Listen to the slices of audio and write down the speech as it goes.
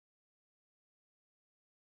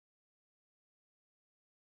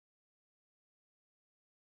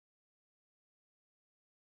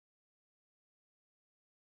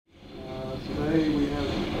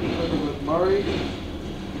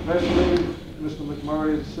Especially Mr.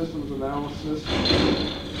 McMurray, systems analysis,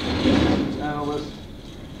 systems analyst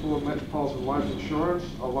for Metropolitan Life Insurance,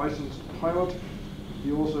 a licensed pilot.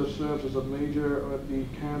 He also serves as a major at the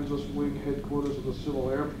Kansas Wing headquarters of the Civil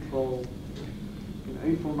Air Patrol. In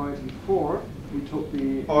April '94, he took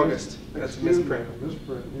the... August. That's a misprint.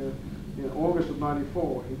 Misprint, yeah. In August of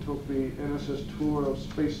 '94, he took the NSS tour of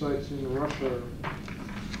space sites in Russia.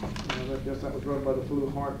 I guess that was run by the Blue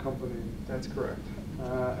Heart Company. That's correct.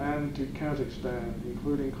 And to Kazakhstan,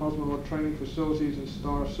 including cosmonaut training facilities in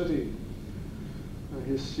Star City.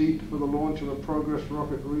 His seat for the launch of a Progress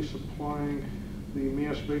rocket resupplying the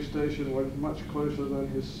Mir space station was much closer than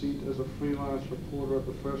his seat as a freelance reporter at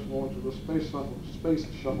the first launch of the space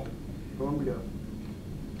shuttle, Columbia.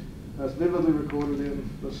 As vividly recorded in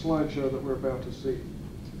the slideshow that we're about to see.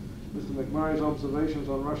 Mr. McMurray's observations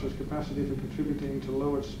on Russia's capacity for contributing to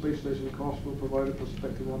lowered space station costs will provide a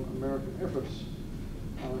perspective on American efforts.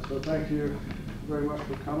 So thank you very much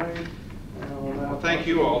for coming. Well, thank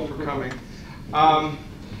you all for coming.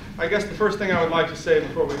 I guess the first thing I would like to say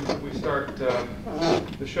before we start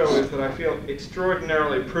the show is that I feel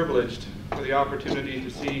extraordinarily privileged for the opportunity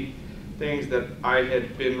to see things that I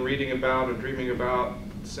had been reading about and dreaming about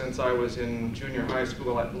since I was in junior high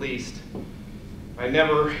school at least. I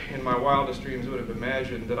never in my wildest dreams would have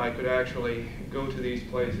imagined that I could actually go to these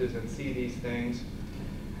places and see these things,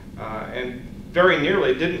 and very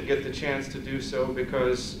nearly didn't get the chance to do so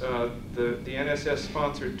because the NSS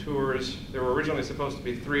sponsored tours, there were originally supposed to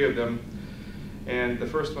be 3 of them, and the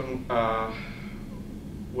first one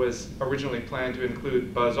was originally planned to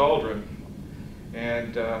include Buzz Aldrin,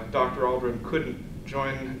 and Dr. Aldrin couldn't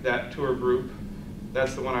join that tour group.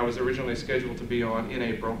 That's the one I was originally scheduled to be on in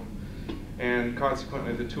April. And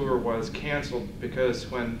consequently, the tour was canceled because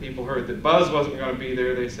when people heard that Buzz wasn't going to be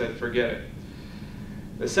there, they said, forget it.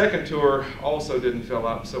 The second tour also didn't fill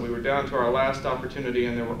up, so we were down to our last opportunity,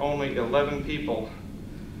 and there were only 11 people,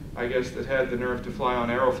 I guess, that had the nerve to fly on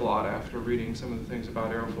Aeroflot after reading some of the things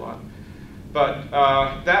about Aeroflot. But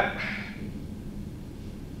that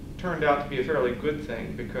turned out to be a fairly good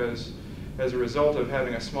thing because as a result of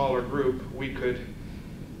having a smaller group, we could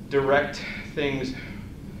direct things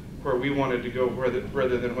where we wanted to go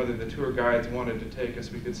rather than whether the tour guides wanted to take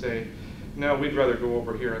us. We could say, no, we'd rather go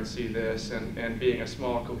over here and see this, and being a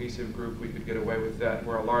small cohesive group, we could get away with that,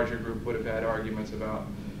 where a larger group would have had arguments about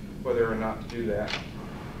whether or not to do that.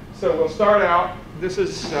 So we'll start out, this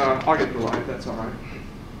is, I'll get the light, that's all right.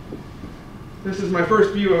 This is my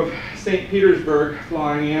first view of St. Petersburg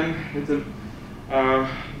flying in. It's a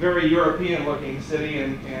very European looking city,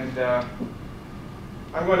 and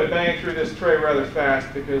I'm going to bang through this tray rather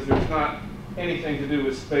fast because there's not anything to do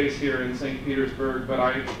with space here in St. Petersburg, but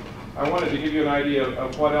I wanted to give you an idea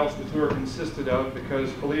of what else the tour consisted of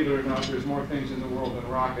because, believe it or not, there's more things in the world than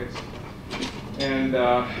rockets. And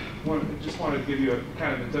just wanted to give you a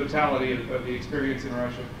kind of the totality of the experience in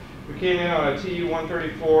Russia. We came in on a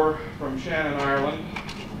Tu-134 from Shannon, Ireland,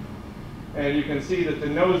 and you can see that the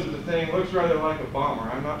nose of the thing looks rather like a bomber.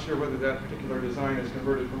 I'm not sure whether that particular design is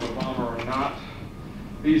converted from a bomber or not.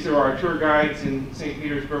 These are our tour guides in St.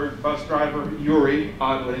 Petersburg, bus driver Yuri,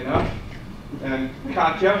 oddly enough, and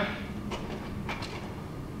Katya.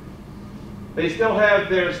 They still have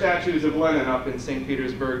their statues of Lenin up in St.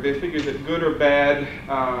 Petersburg. They figure that good or bad,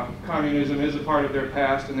 communism is a part of their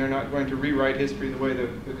past, and they're not going to rewrite history the way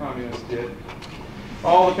the communists did.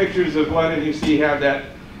 All the pictures of Lenin you see have that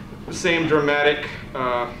same dramatic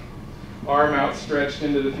arm outstretched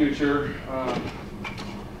into the future,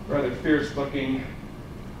 rather fierce looking.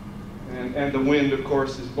 And the wind, of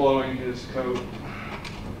course, is blowing his coat.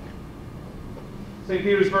 St.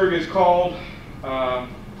 Petersburg is called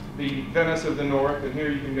the Venice of the North, and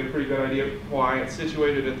here you can get a pretty good idea of why. It's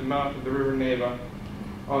situated at the mouth of the river Neva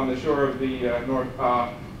on the shore of the North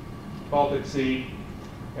Baltic Sea,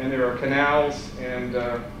 and there are canals and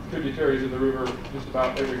tributaries of the river just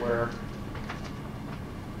about everywhere.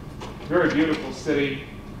 Very beautiful city,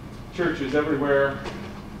 churches everywhere.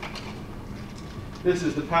 This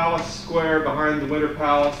is the Palace Square behind the Winter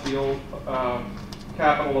Palace, the old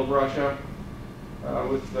capital of Russia,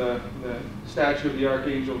 with the statue of the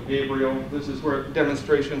Archangel Gabriel. This is where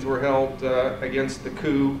demonstrations were held against the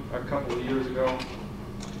coup a couple of years ago.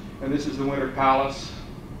 And this is the Winter Palace.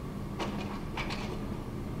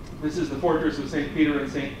 This is the fortress of St. Peter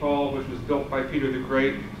and St. Paul, which was built by Peter the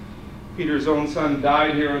Great. Peter's own son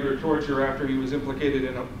died here under torture after he was implicated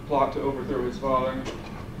in a plot to overthrow his father.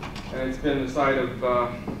 And it's been the site of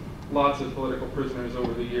lots of political prisoners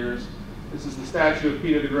over the years. This is the statue of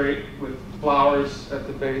Peter the Great with flowers at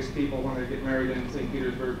the base. People, when they get married in St.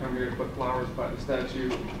 Petersburg, come here to put flowers by the statue.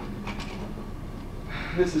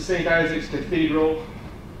 This is St. Isaac's Cathedral.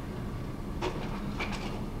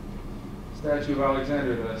 Statue of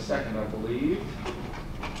Alexander II, I believe.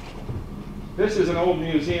 This is an old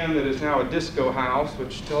museum that is now a disco house,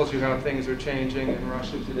 which tells you how things are changing in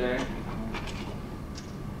Russia today.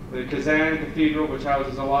 The Kazan Cathedral, which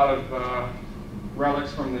houses a lot of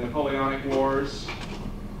relics from the Napoleonic Wars.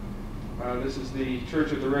 This is the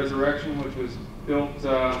Church of the Resurrection, which was built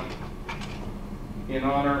in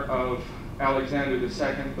honor of Alexander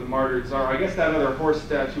II, the martyred Tsar. I guess that other horse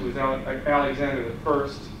statue was Alexander I.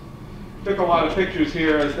 Took a lot of pictures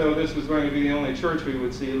here as though this was going to be the only church we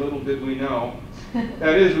would see. Little did we know.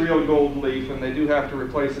 That is real gold leaf, and they do have to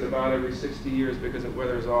replace it about every 60 years because it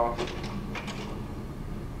weathers off.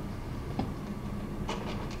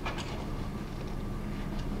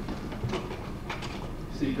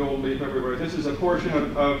 See gold leaf everywhere. This is a portion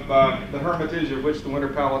of the Hermitage, of which the Winter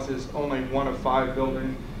Palace is only one of 5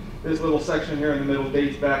 buildings. This little section here in the middle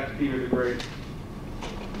dates back to Peter the Great.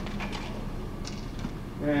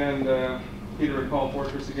 And Peter and Paul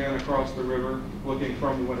Fortress again across the river, looking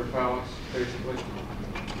from the Winter Palace, basically.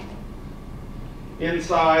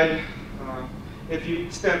 Inside, if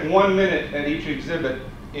you spent 1 minute at each exhibit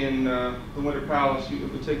in the Winter Palace,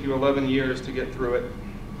 it would take you 11 years to get through it.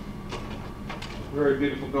 Very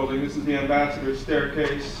beautiful building. This is the ambassador's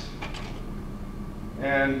staircase,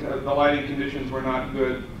 and the lighting conditions were not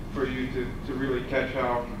good for you to really catch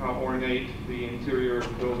how ornate the interior of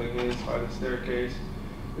the building is by the staircase.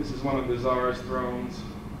 This is one of the Tsar's thrones.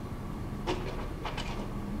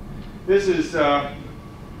 This is the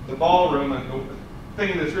ballroom, and the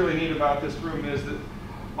thing that's really neat about this room is that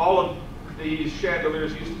all of these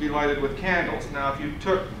chandeliers used to be lighted with candles. Now, if you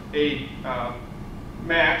took a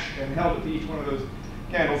match and held it to each one of those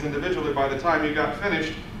candles individually, by the time you got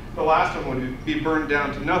finished, the last one would be burned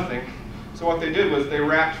down to nothing. So what they did was they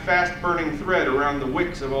wrapped fast-burning thread around the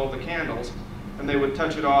wicks of all the candles, and they would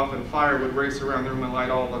touch it off, and fire would race around the room and light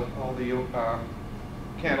all the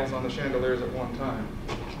candles on the chandeliers at one time.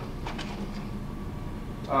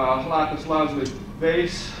 Lapis lazuli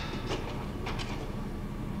vase.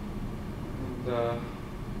 And,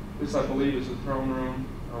 this, I believe, is the throne room,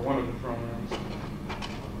 or one of the throne rooms.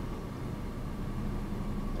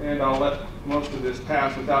 And I'll let most of this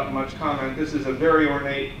pass without much comment. This is a very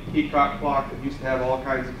ornate peacock clock that used to have all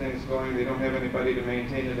kinds of things going. They don't have anybody to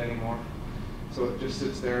maintain it anymore, so it just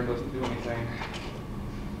sits there and doesn't do anything.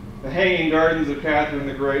 The Hanging Gardens of Catherine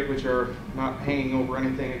the Great, which are not hanging over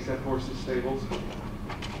anything except horses' stables.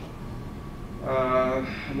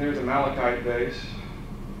 And there's a malachite vase.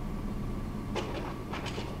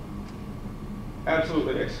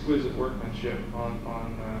 Absolutely exquisite workmanship on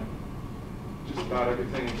just about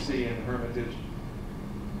everything you see in the Hermitage.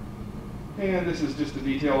 And this is just a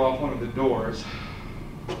detail off one of the doors.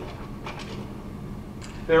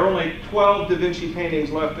 There are only 12 Da Vinci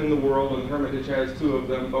paintings left in the world, and the Hermitage has 2 of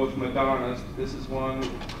them, both Madonnas. This is one,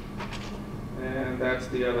 and that's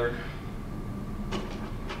the other.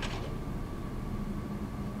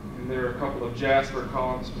 And there are a couple of jasper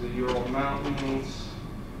columns for the Ural Mountains.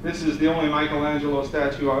 This is the only Michelangelo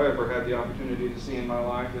statue I ever had the opportunity to see in my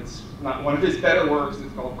life. It's not one of his better works.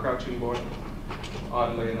 It's called Crouching Boy,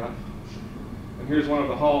 oddly enough. And here's one of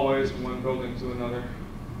the hallways from one building to another.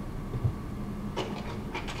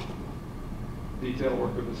 Detail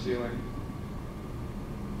work of the ceiling.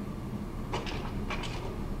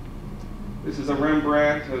 This is a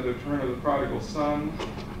Rembrandt, The Return of the Prodigal Son.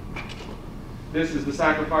 This is The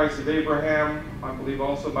Sacrifice of Abraham, I believe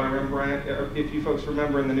also by Rembrandt. If you folks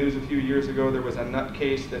remember in the news a few years ago, there was a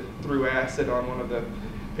nutcase that threw acid on one of the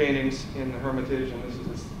paintings in the Hermitage, and this is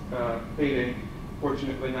this painting,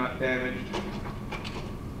 fortunately not damaged.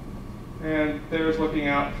 And there's looking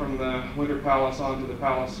out from the Winter Palace onto the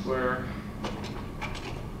Palace Square.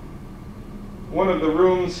 One of the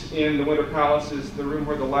rooms in the Winter Palace is the room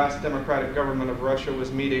where the last democratic government of Russia was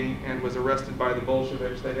meeting and was arrested by the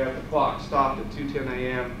Bolsheviks. They had the clock stopped at 2:10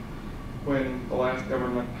 a.m. when the last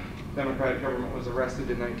democratic government was arrested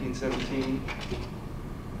in 1917.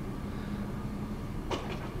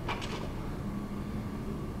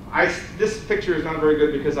 This picture is not very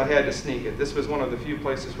good because I had to sneak it. This was one of the few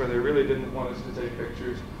places where they really didn't want us to take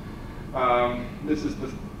pictures. This is the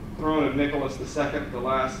throne of Nicholas II, the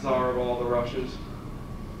last Tsar of all the Russias.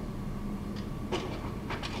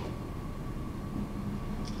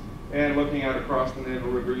 And looking out across the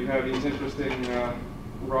Naval River, you have these interesting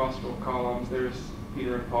rostral columns. There's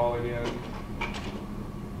Peter and Paul again.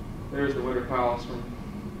 There's the Winter Palace from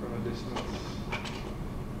a distance.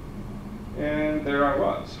 And there I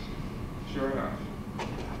was, sure enough.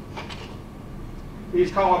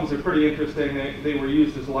 These columns are pretty interesting. They were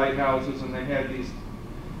used as lighthouses, and they had these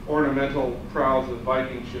ornamental prows of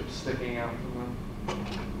Viking ships sticking out from them.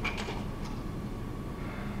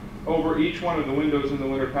 Over each one of the windows in the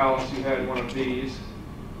Winter Palace, you had one of these.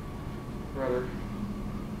 Rather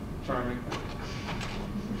charming.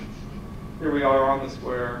 Here we are on the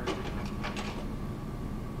square.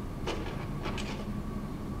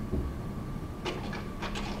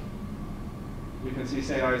 You can see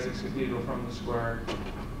St. Isaac's Cathedral from the square.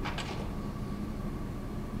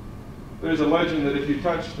 There's a legend that if you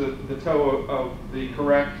touch the toe of the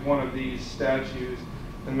correct one of these statues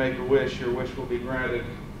and make a wish, your wish will be granted.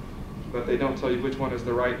 But they don't tell you which one is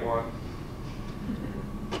the right one.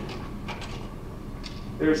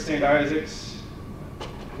 There's St. Isaac's.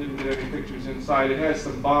 Didn't get any pictures inside. It has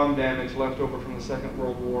some bomb damage left over from the Second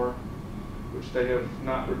World War, which they have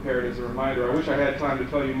not repaired as a reminder. I wish I had time to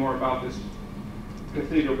tell you more about this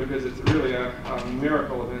cathedral because it's really a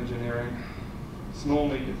miracle of engineering.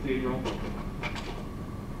 Smolny Cathedral.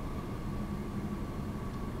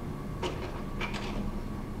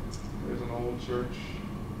 There's an old church.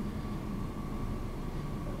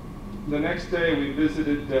 The next day we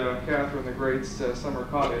visited Catherine the Great's summer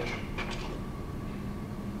cottage.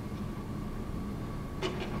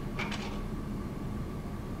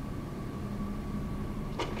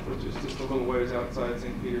 Which is just a little ways outside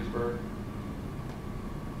St. Petersburg.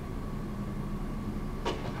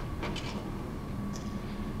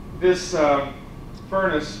 This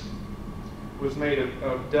furnace was made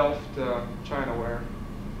of Delft chinaware,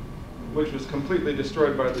 which was completely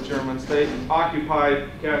destroyed by the Germans. They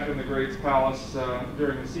occupied Catherine the Great's palace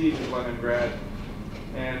during the siege of Leningrad.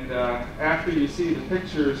 And after you see the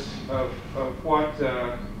pictures of what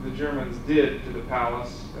the Germans did to the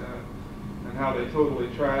palace and how they totally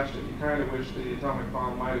trashed it, you kind of wish the atomic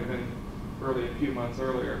bomb might have been really a few months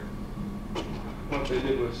earlier. What they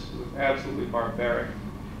did was absolutely barbaric.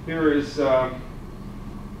 Here is the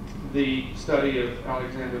study of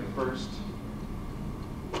Alexander I.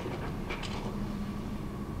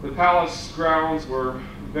 The palace grounds were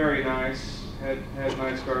very nice, had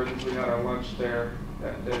nice gardens. We had our lunch there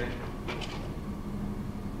that day.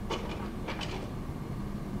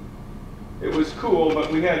 It was cool,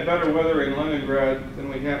 but we had better weather in Leningrad than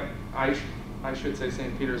we had, I should say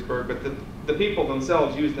St. Petersburg, but the people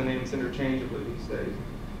themselves use the names interchangeably these days.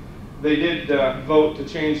 They did vote to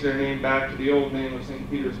change their name back to the old name of St.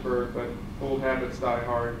 Petersburg, but old habits die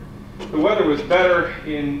hard. The weather was better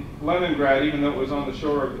in Leningrad, even though it was on the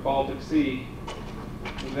shore of the Baltic Sea,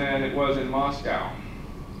 than it was in Moscow.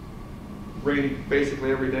 Rained basically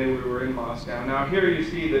every day we were in Moscow. Now here you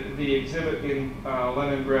see the exhibit in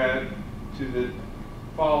Leningrad to the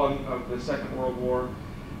fallen of the Second World War.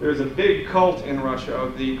 There's a big cult in Russia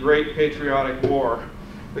of the Great Patriotic War.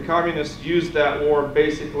 The communists used that war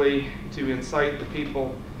basically to incite the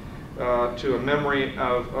people to a memory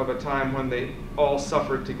of a time when they all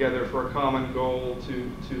suffered together for a common goal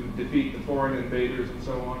to defeat the foreign invaders and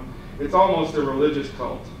so on. It's almost a religious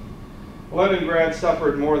cult. Leningrad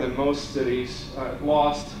suffered more than most cities. It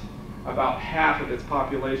lost about half of its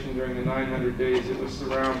population during the 900 days it was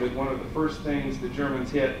surrounded. One of the first things the Germans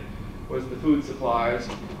hit was the food supplies,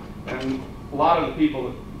 and a lot of the people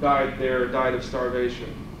that died there died of starvation.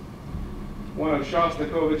 One of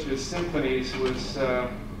Shostakovich's symphonies was,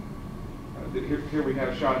 here we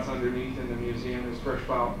have shots underneath in the museum. There's fresh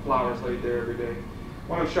flowers laid there every day.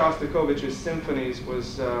 One of Shostakovich's symphonies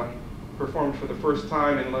was performed for the first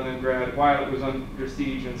time in Leningrad while it was under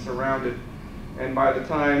siege and surrounded. And by the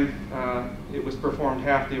time it was performed,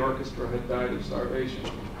 half the orchestra had died of starvation.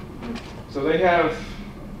 So they have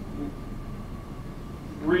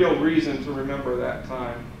real reason to remember that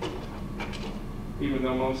time, even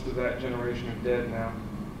though most of that generation are dead now.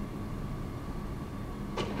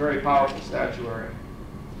 Very powerful statuary.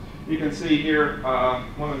 You can see here,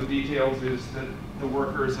 one of the details is that the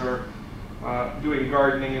workers are doing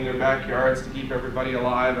gardening in their backyards to keep everybody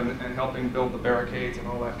alive and helping build the barricades and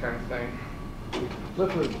all that kind of thing.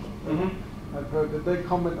 Clifford, I've heard, did they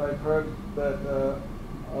comment, I've heard that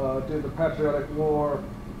during the Patriotic War,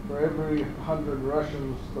 for every 100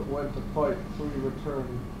 Russians that went to fight, 3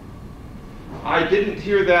 returned. I didn't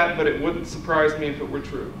hear that, but it wouldn't surprise me if it were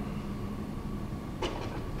true.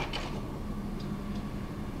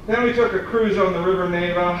 Then we took a cruise on the River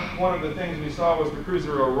Neva. One of the things we saw was the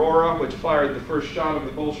cruiser Aurora, which fired the first shot of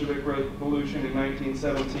the Bolshevik Revolution in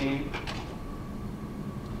 1917.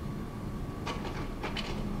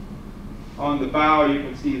 On the bow, you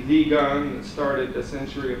can see the gun that started a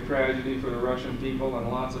century of tragedy for the Russian people and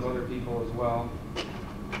lots of other people as well.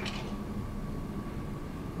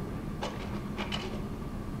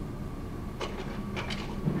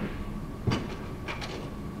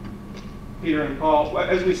 Peter and Paul.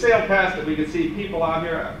 As we sailed past it, we could see people out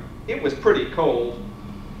here. It was pretty cold,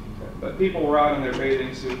 but people were out in their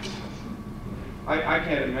bathing suits. I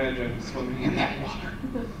can't imagine swimming in that water.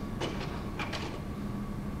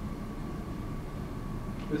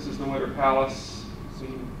 This is the Winter Palace,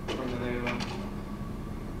 seen from the Neva.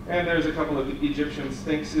 And there's a couple of Egyptian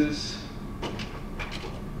sphinxes.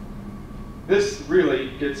 This really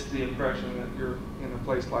gets the impression that you're in a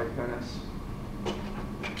place like Venice.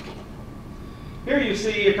 Here you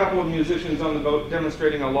see a couple of musicians on the boat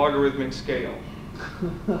demonstrating a logarithmic scale.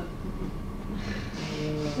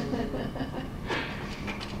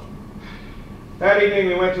 That evening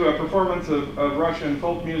we went to a performance of Russian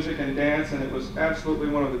folk music and dance, and it was absolutely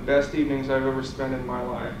one of the best evenings I've ever spent in my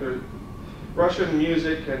life. Russian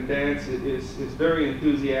music and dance is very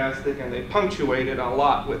enthusiastic, and they punctuate it a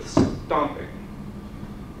lot with stomping.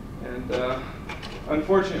 And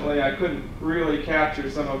unfortunately, I couldn't really capture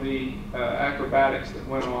some of the acrobatics that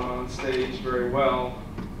went on stage very well.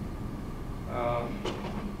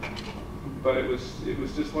 But it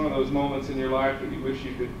was just one of those moments in your life that you wish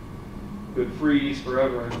you could freeze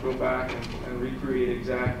forever and go back and recreate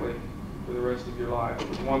exactly for the rest of your life. It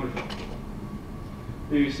was wonderful.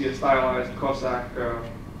 Here you see a stylized Cossack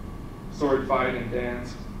sword fight and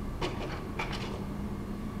dance.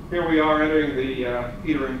 Here we are entering the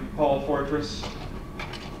Peter and Paul Fortress.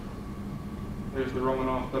 There's the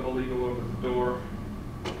Romanov double eagle over the door,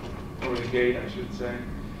 or the gate, I should say.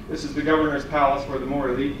 This is the governor's palace where the more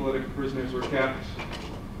elite political prisoners were kept.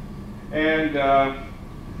 And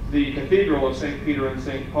the Cathedral of St. Peter and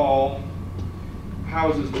St. Paul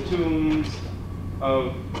houses the tombs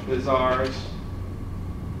of the czars.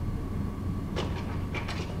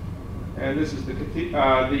 And this is the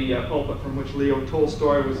pulpit from which Leo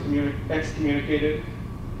Tolstoy was excommunicated.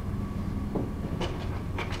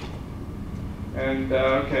 And,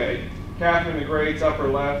 okay, Catherine the Great's upper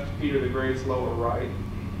left, Peter the Great's lower right.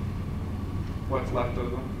 What's left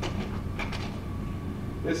of them.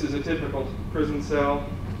 This is a typical prison cell.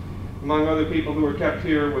 Among other people who were kept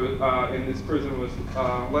here in this prison was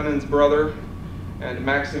Lenin's brother and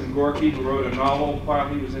Maxim Gorky, who wrote a novel while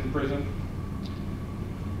he was in prison.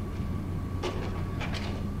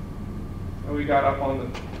 And we got up on the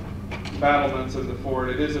battlements of the fort.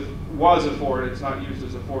 It was a fort. It's not used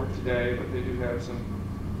as a fort today, but they do have some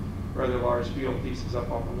rather large field pieces up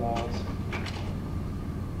on the walls.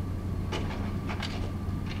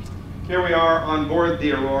 Here we are on board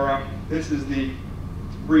the Aurora. This is the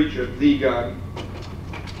breach of the gun.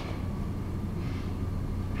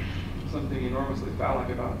 Something enormously phallic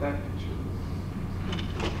about that picture.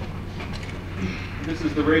 This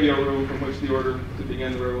is the radio room from which the order to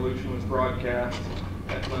begin the revolution was broadcast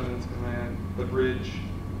at Lenin's command. The bridge.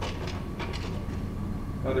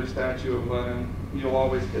 Another statue of Lenin. You'll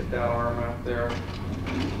always get that arm out there.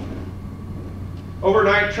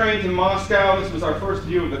 Overnight train to Moscow. This was our first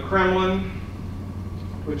view of the Kremlin,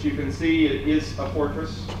 which you can see it is a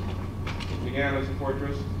fortress. It began as a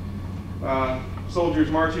fortress.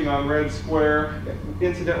 Soldiers marching on Red Square.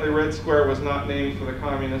 Incidentally, Red Square was not named for the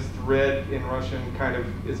communists. Red in Russian kind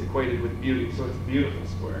of is equated with beauty, so it's a beautiful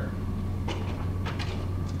square.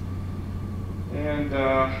 And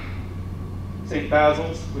St.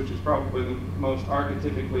 Basil's, which is probably the most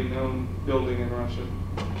archetypically known building in Russia.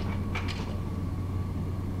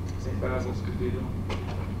 St. Basil's Cathedral.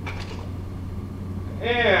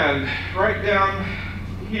 And right down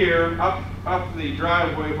here, up the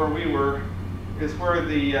driveway where we were, is where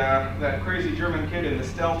that crazy German kid in the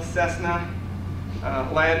stealth Cessna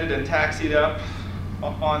landed and taxied up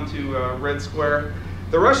onto Red Square.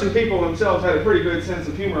 The Russian people themselves had a pretty good sense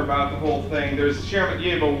of humor about the whole thing. There's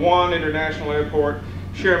Sheremetyevo 1 International Airport,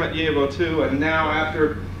 Sheremetyevo 2, and now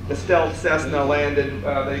after the stealth Cessna landed,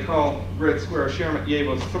 they call Red Square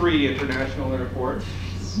Sheremetyevo 3 International Airport.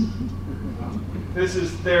 This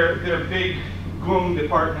is their big GUM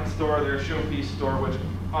department store, their showpiece store, which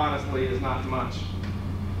honestly is not much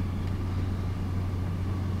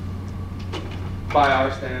by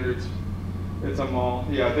our standards. It's a mall.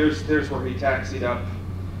 Yeah, there's where he taxied up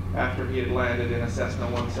after he had landed in a Cessna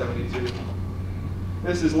 172.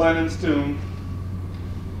 This is Lenin's tomb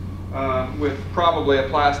with probably a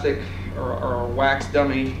plastic or a wax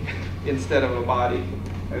dummy instead of a body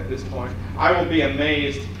at this point. I will be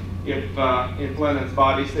amazed if Lenin's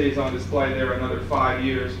body stays on display there another 5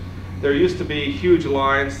 years. There used to be huge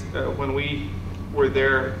lines. When we were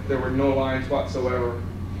there, there were no lines whatsoever.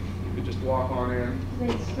 You could just walk on in. Do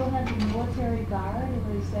they still have the military guard?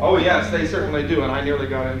 Oh yes, they certainly do, and I nearly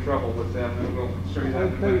got in trouble with them, and we'll show you that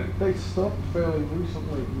in a minute. They stopped fairly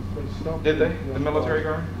recently. They stopped. Did they? Yeah, The military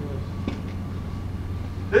guard?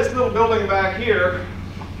 Yes. This little building back here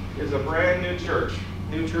is a brand new church.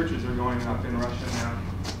 New churches are going up in Russia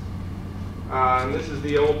now. And this is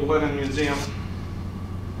the old Lenin Museum.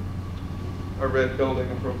 A red building,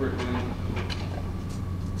 appropriately.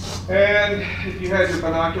 And if you had your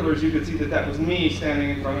binoculars, you could see that that was me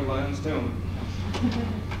standing in front of Lenin's tomb.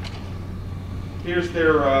 Here's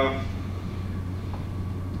their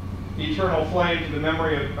eternal flame to the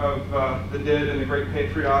memory of the dead in the Great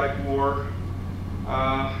Patriotic War.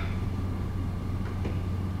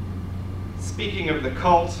 Speaking of the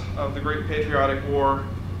cult of the Great Patriotic War,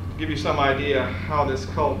 to give you some idea how this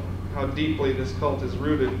cult, how deeply this cult is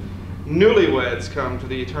rooted, newlyweds come to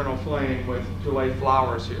the eternal flame to lay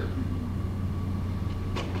flowers here.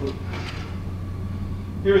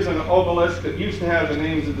 Here's an obelisk that used to have the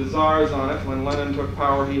names of the czars on it. When Lenin took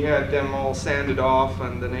power, he had them all sanded off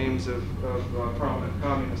and the names of prominent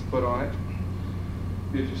communists put on it.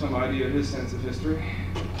 Gives you some idea of his sense of history.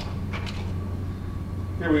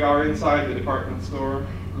 Here we are inside the department store,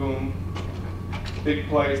 GUM. Big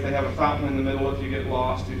place. They have a fountain in the middle. If you get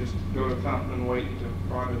lost, you just go to the fountain and wait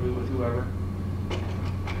to rendezvous with whoever.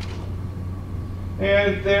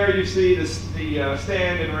 And there you see the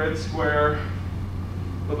stand in Red Square,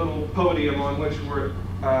 the little podium on which were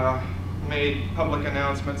made public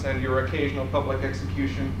announcements and your occasional public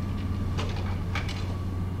execution.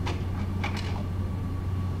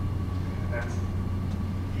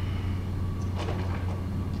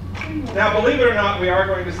 Now, believe it or not, we are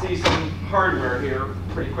going to see some hardware here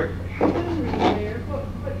pretty quickly.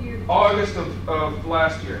 What year? August of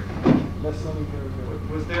last year.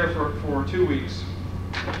 Was there for 2 weeks.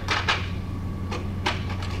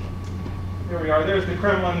 Here we are. There's the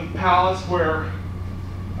Kremlin Palace where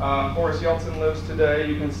Boris Yeltsin lives today.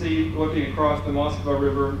 You can see, looking across the Moskva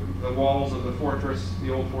River, the walls of the fortress,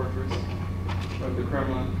 the old fortress of the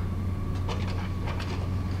Kremlin.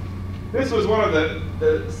 This was one of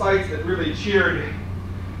the sights that really cheered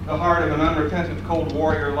the heart of an unrepentant Cold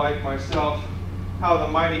Warrior like myself, how the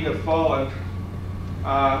mighty have fallen.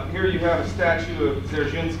 Here you have a statue of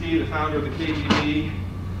Dzerzhinsky, the founder of the KGB,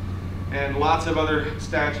 and lots of other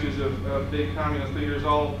statues of big communist leaders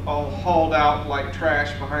all hauled out like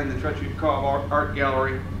trash behind the Tretyakov art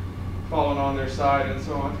gallery, fallen on their side and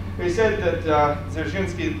so on. They said that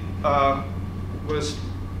Dzerzhinsky was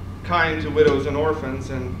kind to widows and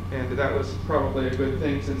orphans, and that was probably a good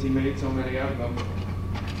thing since he made so many of them.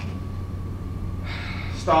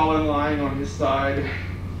 Stalin lying on his side,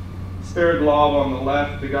 Sverdlov on the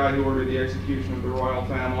left, the guy who ordered the execution of the royal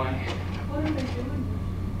family. What are they doing?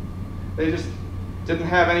 They just didn't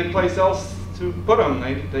have any place else to put them.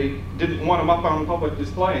 They didn't want them up on public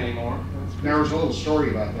display anymore. There was a little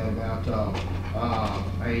story about that, about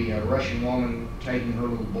a Russian woman taking her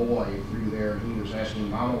little boy through there, and he was asking,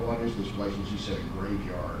 "Mama, what is this place?" And she said, "A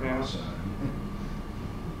graveyard." Yeah.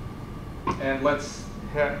 And let's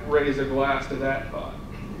raise a glass to that thought.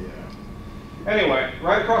 Yeah. Anyway,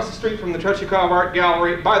 right across the street from the Tretyakov Art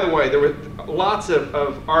Gallery, by the way, there were lots of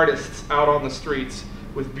artists out on the streets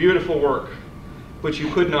with beautiful work, which you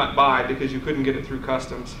could not buy because you couldn't get it through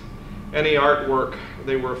customs. Any artwork,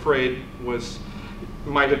 they were afraid,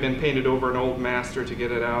 might have been painted over an old master to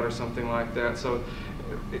get it out or something like that. So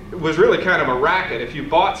it was really kind of a racket. If you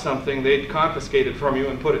bought something, they'd confiscate it from you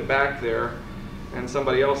and put it back there, and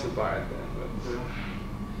somebody else would buy it then.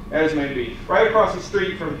 But, as may be. Right across the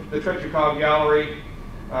street from the Tretyakov Gallery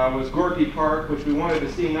was Gorky Park, which we wanted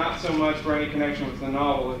to see not so much for any connection with the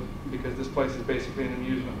novel, because this place is basically an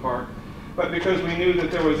amusement park, but because we knew that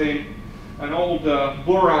there was an old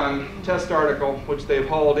boron test article which they've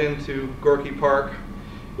hauled into Gorky Park.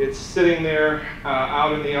 It's sitting there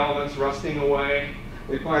out in the elements, rusting away.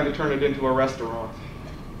 They plan to turn it into a restaurant.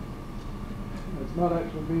 It's not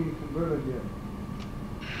actually being converted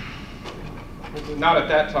yet. Not at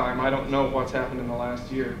that time. I don't know what's happened in the last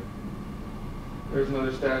year. There's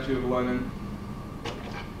another statue of Lenin.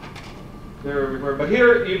 They're everywhere. But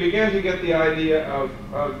here you begin to get the idea of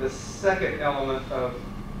the second element of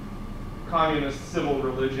communist civil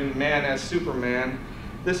religion, man as Superman.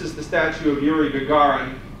 This is the statue of Yuri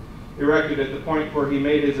Gagarin, erected at the point where he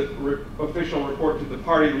made his official report to the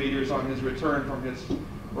party leaders on his return from his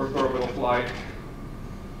Earth orbital flight.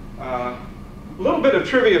 A little bit of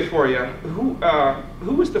trivia for you.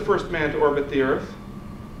 Who was the first man to orbit the Earth?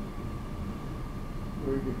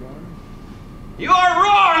 Yuri Gagarin. You are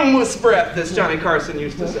wrong, Muspret, as Johnny Carson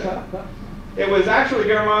used to say. It was actually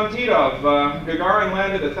German Titov. Gagarin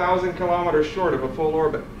landed 1,000 kilometers short of a full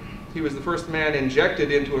orbit. He was the first man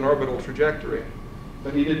injected into an orbital trajectory,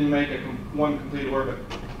 but he didn't make one complete orbit.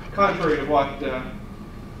 Contrary to what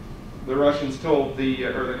the Russians told the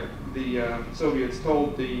the Soviets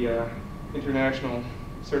told the international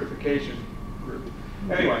certification group.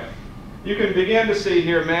 Anyway, you can begin to see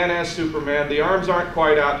here man as Superman. The arms aren't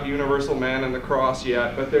quite out to Universal Man and the cross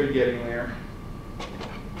yet, but they're getting there.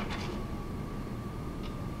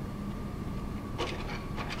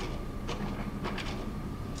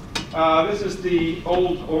 This is the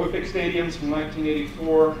old Olympic stadiums from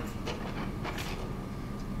 1984.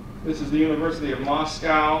 This is the University of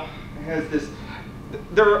Moscow. It has this,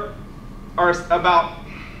 there are about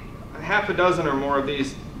half a dozen or more of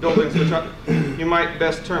these buildings which are, you might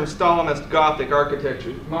best term Stalinist Gothic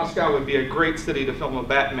architecture. Moscow would be a great city to film a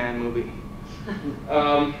Batman movie.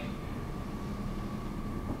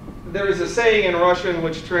 There is a saying in Russian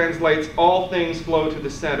which translates, all things flow to the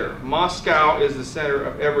center. Moscow is the center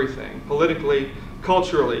of everything, politically,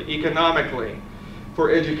 culturally, economically,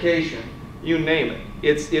 for education, you name it.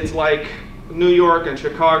 It's like New York and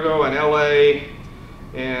Chicago and LA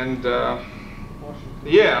and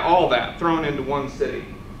yeah, all that thrown into one city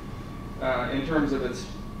in terms of its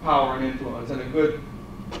power and influence, and a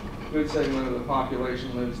good segment of the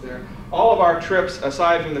population lives there. All of our trips,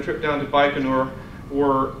 aside from the trip down to Baikonur,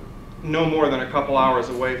 were no more than a couple hours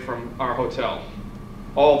away from our hotel.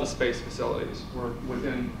 All the space facilities were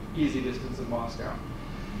within easy distance of Moscow.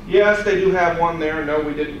 Yes, they do have one there. No,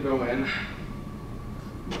 we didn't go in.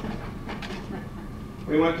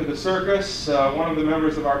 We went to the circus. One of the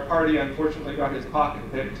members of our party unfortunately got his pocket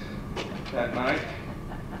picked that night.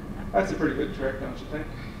 That's a pretty good trick, don't you think?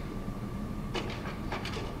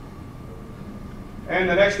 And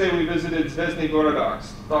the next day we visited Zvezny Gorodok,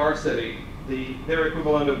 Star City, their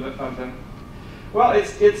equivalent of the well,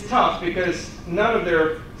 it's tough because none of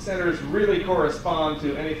their centers really correspond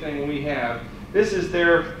to anything we have. This is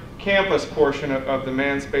their campus portion of the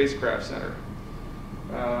Manned Spacecraft Center.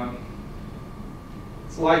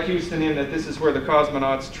 It's like Houston in that this is where the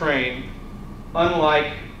cosmonauts train,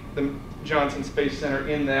 unlike the Johnson Space Center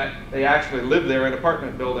in that they actually live there in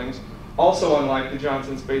apartment buildings, also unlike the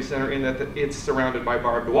Johnson Space Center in that it's surrounded by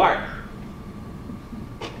barbed wire.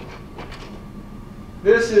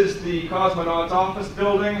 This is the cosmonauts' office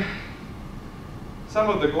building. Some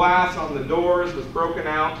of the glass on the doors was broken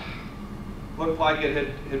out. Looked like it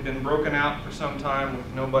had been broken out for some time with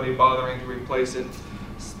nobody bothering to replace it.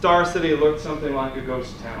 Star City looked something like a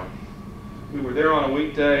ghost town. We were there on a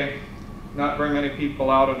weekday, not very many people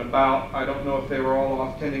out and about. I don't know if they were all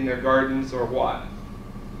off tending their gardens or what.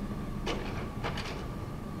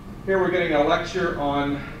 Here we're getting a lecture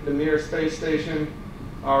on the Mir space station.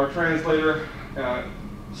 Our translator,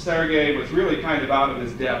 Sergei, was really kind of out of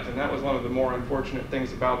his depth, and that was one of the more unfortunate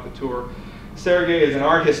things about the tour. Sergei is an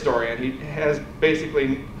art historian. He has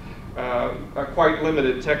basically a quite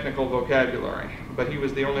limited technical vocabulary, but he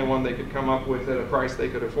was the only one they could come up with at a price they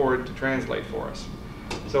could afford to translate for us.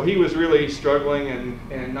 So he was really struggling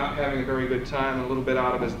and not having a very good time, a little bit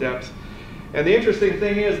out of his depth. And the interesting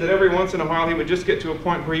thing is that every once in a while he would just get to a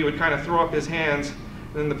point where he would kind of throw up his hands,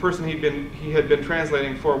 and then the person he had been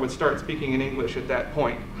translating for would start speaking in English at that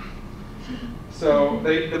point. So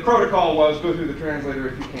the protocol was go through the translator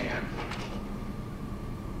if you can.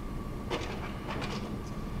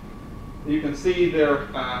 You can see their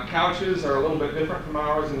couches are a little bit different from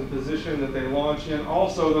ours in the position that they launch in.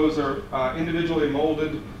 Also, those are individually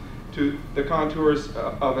molded to the contours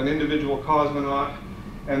of an individual cosmonaut,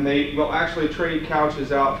 and they will actually trade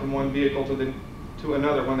couches out from one vehicle to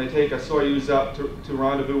another when they take a Soyuz up to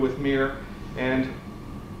rendezvous with Mir and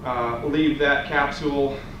leave that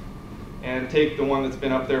capsule and take the one that's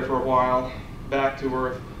been up there for a while back to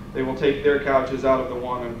Earth. They will take their couches out of the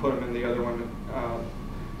one and put them in the other one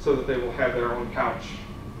so that they will have their own couch.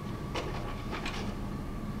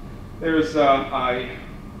 There's a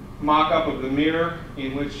mock-up of the Mir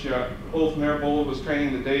in which Ulf Merbold was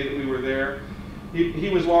training the day that we were there. He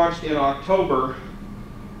was launched in October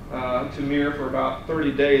to Mir for about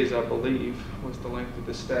 30 days, I believe, was the length of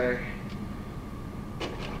the stay,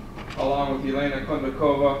 along with Elena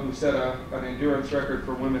Kondakova, who set an endurance record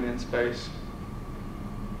for women in space.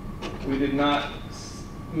 We did not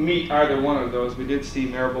meet either one of those. We did see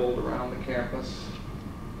Merbold around the campus.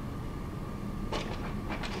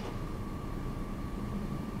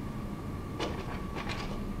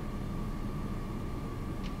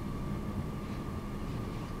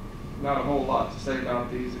 Not a whole lot to say about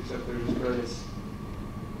these, except there's various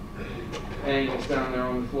angles down there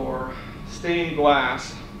on the floor. Stained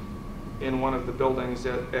glass in one of the buildings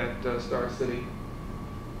at Star City.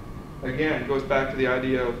 Again, goes back to the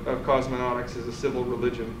idea of cosmonautics as a civil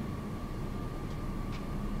religion.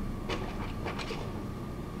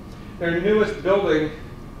 Their newest building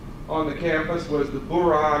on the campus was the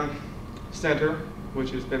Buran Center,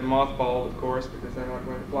 which has been mothballed, of course, because they're not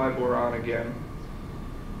going to fly boron again.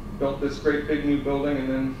 Built this great big new building and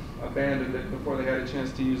then abandoned it before they had a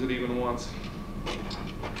chance to use it even once.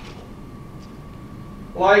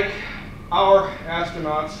 Like our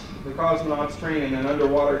astronauts, the cosmonauts train in an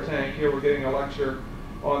underwater tank, here we're getting a lecture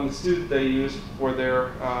on the suit they use for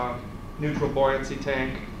their neutral buoyancy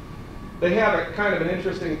tank. They have a kind of an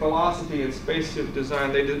interesting philosophy in spacesuit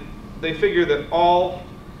design. They figure that all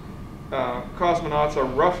cosmonauts are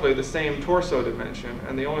roughly the same torso dimension,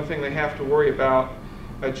 and the only thing they have to worry about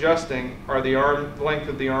adjusting are the length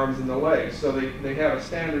of the arms and the legs. So they have a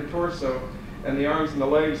standard torso, and the arms and the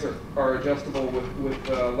legs are adjustable with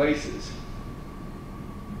laces.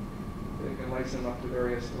 They can lace them up to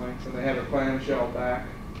various lengths, and they have a clamshell back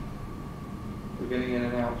for getting in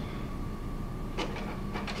and out.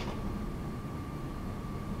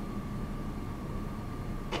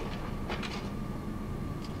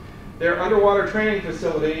 Their underwater training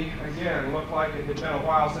facility, again, looked like it had been a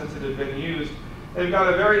while since it had been used. They've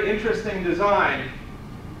got a very interesting design.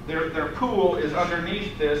 Their pool is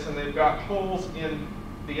underneath this, and they've got holes in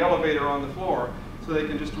the elevator on the floor. So they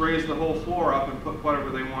can just raise the whole floor up and put whatever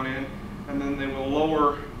they want in, and then they will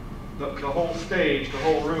lower the whole stage, the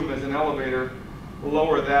whole room as an elevator,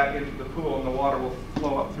 lower that into the pool, and the water will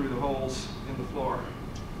flow up through the holes in the floor.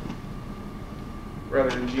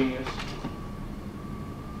 Rather ingenious.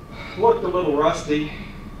 Looked a little rusty.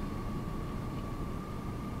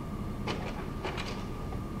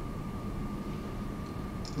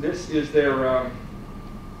 This is their,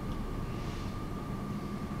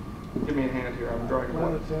 give me a hand here, I'm drawing a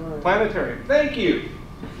blank. Planetarium. Planetarium, thank you.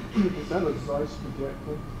 Is that a Zeiss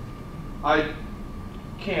projector? I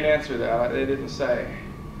can't answer that, they didn't say.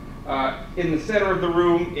 In the center of the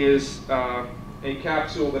room is a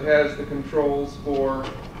capsule that has the controls for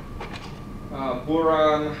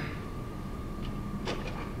boron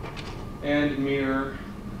and Mir,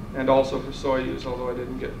 and also for Soyuz, although I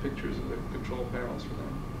didn't get pictures of the control panels for them.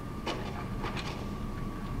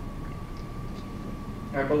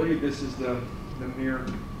 I believe this is the Mir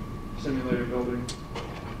simulator building.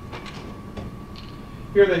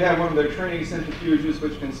 Here they have one of their training centrifuges,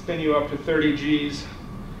 which can spin you up to 30 Gs.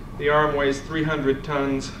 The arm weighs 300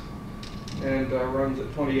 tons and runs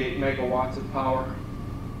at 28 megawatts of power.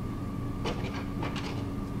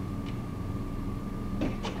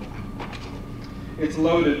 It's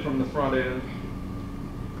loaded from the front end.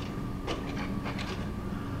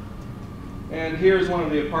 And here's one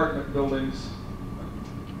of the apartment buildings.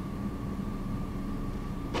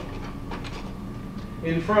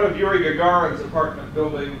 In front of Yuri Gagarin's apartment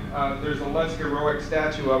building, there's a less heroic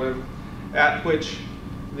statue of him, at which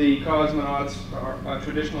the cosmonauts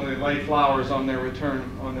traditionally lay flowers on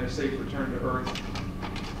their safe return to Earth.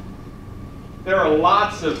 There are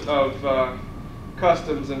lots of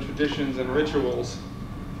customs and traditions and rituals,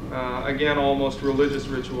 again, almost religious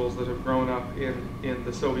rituals that have grown up in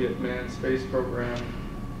the Soviet manned space program,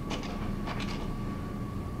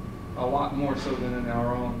 a lot more so than in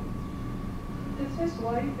our own. Does his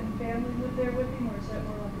wife and family live there with him, or is that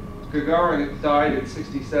more like a Gagarin died in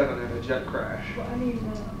 '67 in a jet crash. Well, I mean,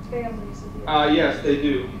 families of the Yes, they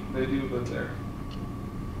do. They do live there.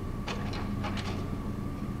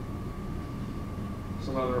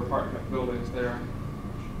 Some other apartment buildings there.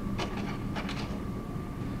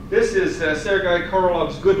 This is Sergei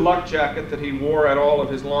Korolov's good luck jacket that he wore at all of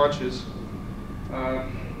his launches.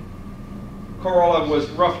 Korolev was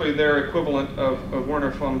roughly their equivalent of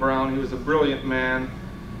Werner von Braun. He was a brilliant man,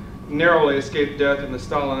 narrowly escaped death in the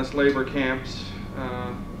Stalinist labor camps,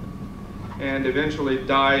 and eventually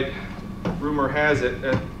died, rumor has it,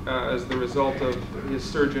 as the result of his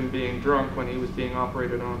surgeon being drunk when he was being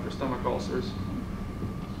operated on for stomach ulcers.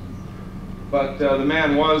 But the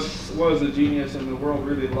man was a genius, and the world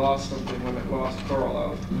really lost something when it lost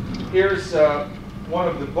Korolev. Here's one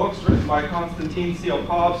of the books written by Konstantin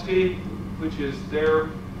Tsiolkovsky, which is their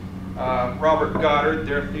Robert Goddard,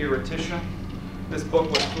 their theoretician. This book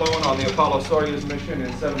was flown on the Apollo-Soyuz mission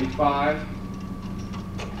in '75.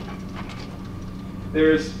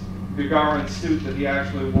 There's Gagarin's suit that he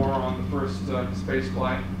actually wore on the first space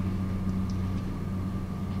flight.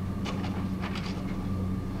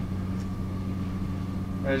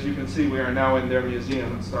 As you can see, we are now in their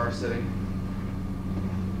museum at Star City.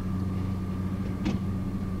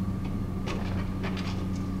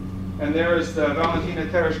 And there is Valentina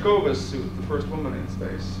Tereshkova's suit, the first woman in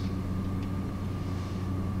space.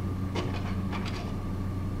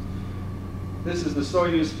 This is the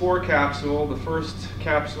Soyuz 4 capsule, the first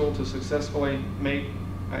capsule to successfully make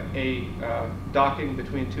a docking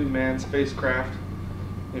between two manned spacecraft.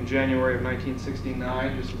 in January of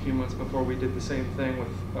 1969, just a few months before we did the same thing with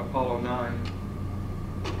Apollo 9.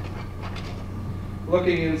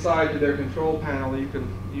 Looking inside to their control panel, you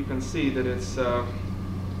can see that it's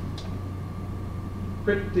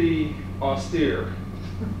pretty austere,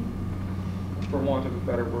 for want of a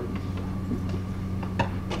better word.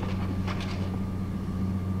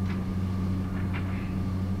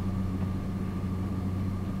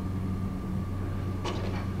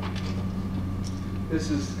 This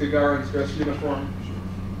is Gagarin's dress uniform.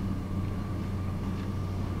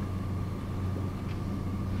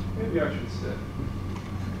 Maybe I should sit.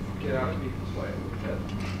 Get out of people's way a little bit.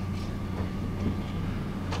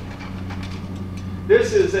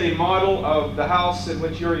 This is a model of the house in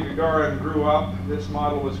which Yuri Gagarin grew up. This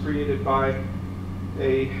model was created by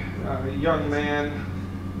a young man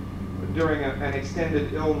during an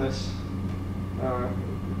extended illness,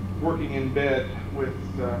 working in bed with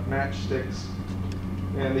matchsticks.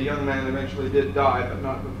 And the young man eventually did die, but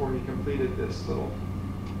not before he completed this little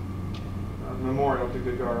memorial to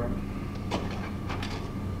Gagarin.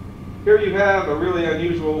 Here you have a really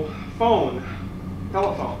unusual telephone,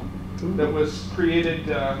 that was created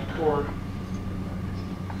for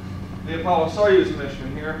the Apollo Soyuz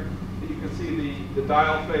mission. Here you can see the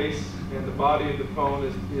dial face, and the body of the phone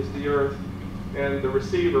is the Earth, and the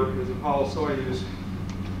receiver is Apollo Soyuz.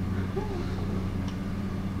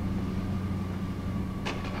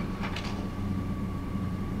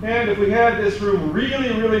 And if we had this room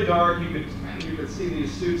really, really dark, you could see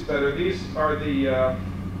these suits better. These are the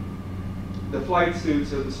flight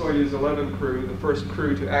suits of the Soyuz 11 crew, the first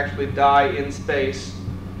crew to actually die in space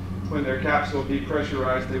when their capsule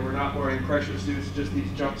depressurized. They were not wearing pressure suits, just these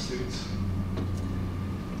jumpsuits.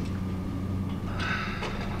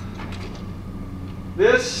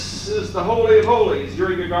 This is the Holy of Holies,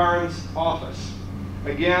 Yuri Gagarin's office.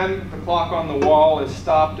 Again, the clock on the wall is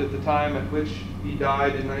stopped at the time at which he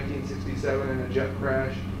died in 1967 in a jet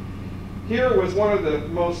crash. Here was one of the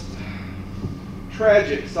most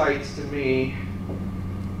tragic sights to me,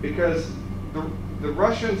 because the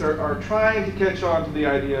Russians are trying to catch on to the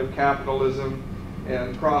idea of capitalism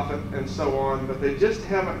and profit and so on, but they just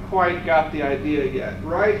haven't quite got the idea yet.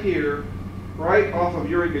 Right here, right off of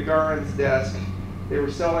Yuri Gagarin's desk, they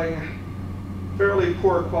were selling fairly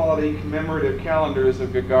poor quality commemorative calendars of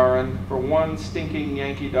Gagarin for $1 stinking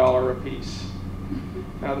Yankee dollar a piece.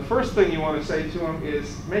 Now, the first thing you want to say to them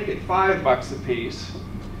is make it $5 a piece.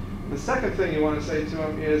 The second thing you want to say to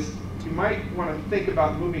them is you might want to think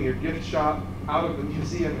about moving your gift shop out of the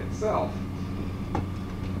museum itself.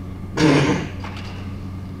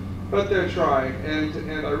 But they're trying,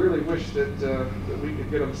 and I really wish that we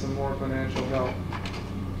could get them some more financial help.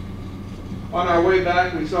 On our way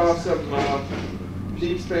back, we saw some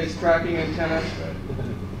deep space tracking antennas.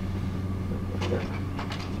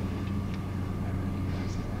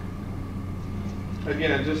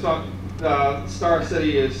 Again, just on Star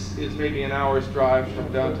City is maybe an hour's drive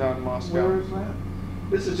from downtown Moscow. Where is that?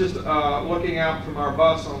 This is just looking out from our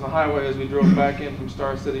bus on the highway as we drove back in from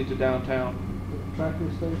Star City to downtown. The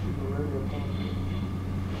tracking station or radio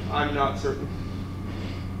phone? I'm not certain.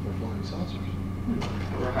 They're flying saucers.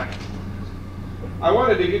 Right. I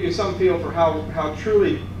wanted to give you some feel for how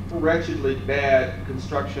truly wretchedly bad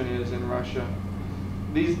construction is in Russia.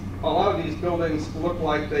 A lot of these buildings look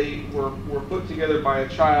like they were put together by a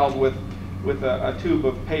child with a tube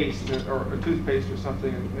of paste or a toothpaste or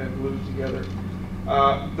something and glued together.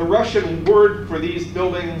 The Russian word for these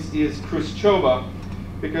buildings is Khrushcheva,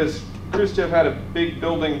 because Khrushchev had a big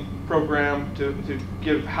building program to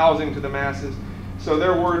give housing to the masses. So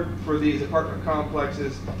their word for these apartment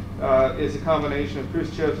complexes is a combination of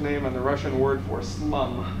Khrushchev's name and the Russian word for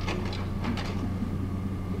slum.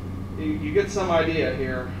 You get some idea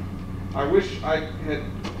here. I wish I had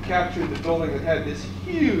captured the building that had this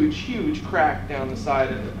huge, huge crack down the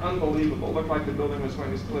side of it. Unbelievable. It looked like the building was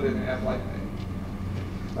going to split in half like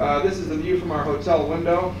that. This is the view from our hotel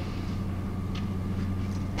window.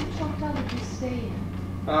 Which hotel did you stay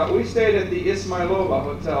in? We stayed at the Ismailova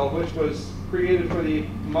Hotel, which was created for the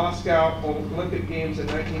Moscow Olympic Games in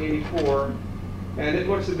 1984. And it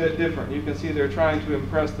looks a bit different. You can see they're trying to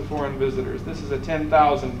impress the foreign visitors. This is a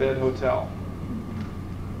 10,000 bed hotel.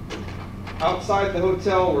 Outside the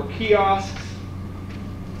hotel were kiosks.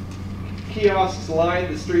 Kiosks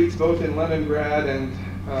lined the streets both in Leningrad and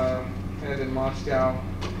in Moscow.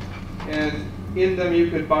 And in them you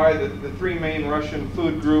could buy the three main Russian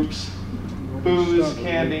food groups: booze,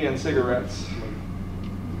 candy, and cigarettes.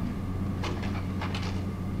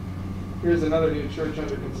 Here's another new church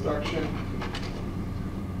under construction.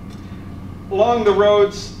 Along the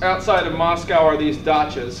roads outside of Moscow are these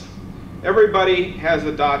dachas. everybody has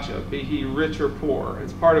a dacha, be he rich or poor.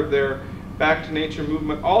 It's part of their back to nature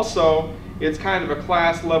movement. Also, it's kind of a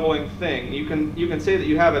class leveling thing. You can say that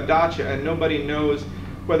you have a dacha and nobody knows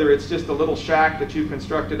whether it's just a little shack that you've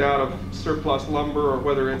constructed out of surplus lumber or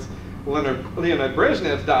whether it's Leonid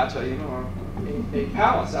Brezhnev's dacha, you know, a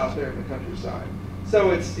palace out there in the countryside.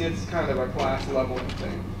 So it's kind of a class leveling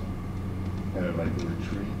thing. Kind of like the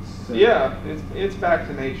retreats. Yeah, it's back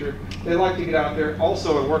to nature. They like to get out there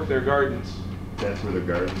also and work their gardens. That's where the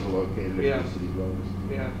gardens are located, Yeah. at the city dwellers.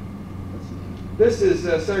 Yeah. That's neat. This is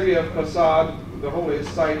Sergeyev Posad, the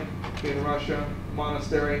holiest site in Russia,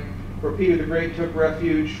 monastery, where Peter the Great took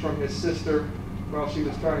refuge from his sister while she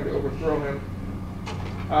was trying to overthrow him.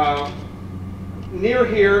 Near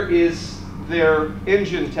here is their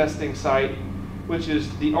engine testing site, which is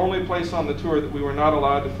the only place on the tour that we were not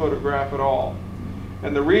allowed to photograph at all.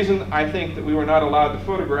 And the reason I think that we were not allowed to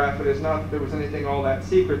photograph it is not that there was anything all that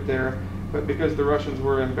secret there, but because the Russians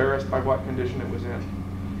were embarrassed by what condition it was in.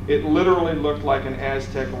 It literally looked like an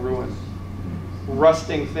Aztec ruin.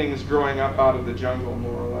 Rusting things growing up out of the jungle,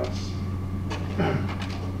 more or less.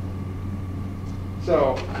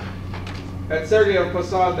 So, at Sergeyev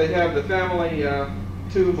Posad, they have the family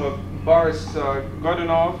tomb of Boris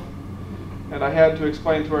Godunov, and I had to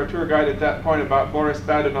explain to our tour guide at that point about Boris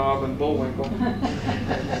Badunov and Bullwinkle.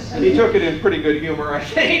 He took it in pretty good humor, I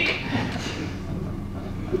think.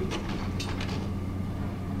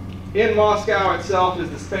 In Moscow itself is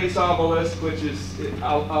the Space Obelisk, which is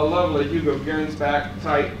a lovely Hugo Gernsback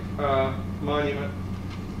type monument.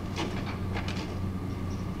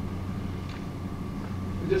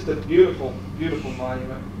 Just a beautiful, beautiful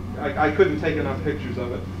monument. I couldn't take enough pictures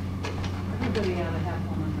of it. Everybody ought to have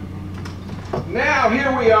one of them. Now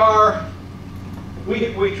here we are.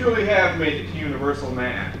 We truly have made it to Universal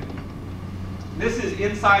Man. This is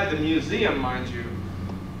inside the museum, mind you.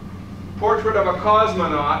 Portrait of a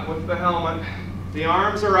cosmonaut with the helmet. The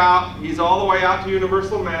arms are out. He's all the way out to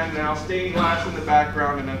Universal Man now. Stained glass in the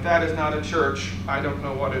background, and if that is not a church, I don't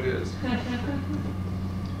know what it is.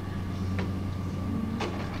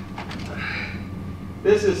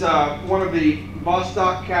 This is one of the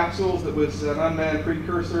Vostok capsules that was an unmanned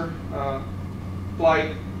precursor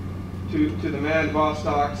flight to the manned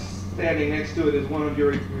Vostoks. Standing next to it is one of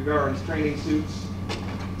Yuri Gagarin's training suits.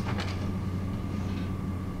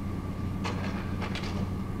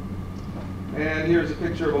 And here's a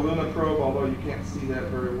picture of a Luna probe, although you can't see that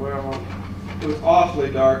very well. It was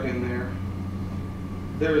awfully dark in there.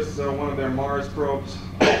 There's one of their Mars probes.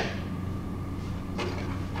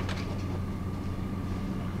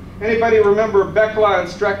 Anybody remember Bekla and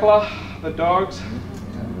Strekla, the dogs?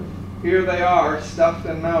 Here they are, stuffed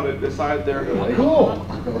and mounted beside their Cool.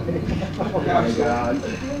 Oh my God.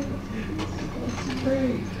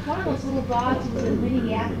 One of those little dogs was in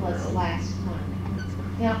Minneapolis last month.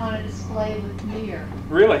 Now on a display with Mir.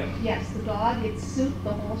 Really? Yes, the dog, its suit,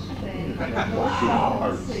 the whole shebang.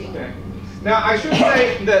 Okay. Now I should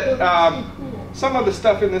say that some of the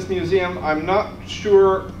stuff in this museum, I'm not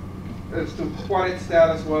sure as to what its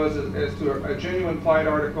status was as to a genuine flight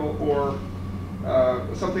article or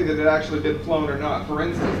something that had actually been flown or not. For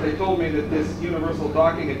instance, they told me that this universal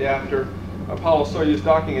docking adapter, Apollo-Soyuz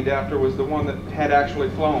docking adapter, was the one that had actually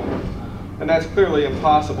flown. And that's clearly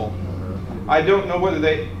impossible. I don't know whether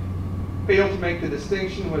they failed to make the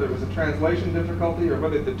distinction, whether it was a translation difficulty, or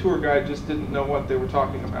whether the tour guide just didn't know what they were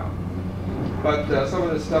talking about. But some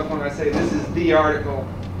of this stuff, when I say this is the article,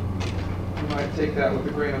 you might take that with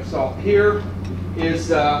a grain of salt. Here is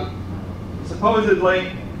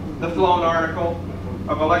supposedly the flown article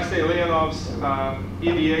of Alexei Leonov's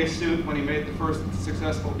EVA suit when he made the first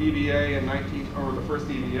successful EVA in the first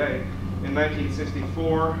EVA in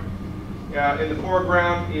 1964. In the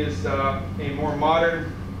foreground is a more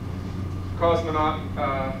modern cosmonaut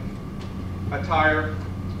attire.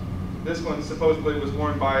 This one supposedly was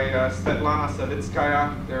worn by Svetlana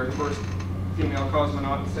Savitskaya, their first female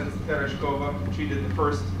cosmonaut since Tereshkova. She did the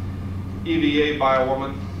first EVA by a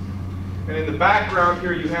woman. And in the background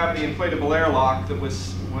here you have the inflatable airlock that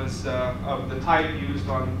was of the type used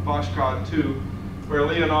on Voskhod 2, where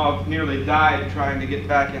Leonov nearly died trying to get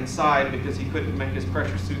back inside because he couldn't make his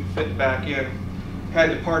pressure suit fit back in.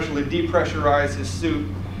 Had to partially depressurize his suit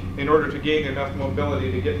in order to gain enough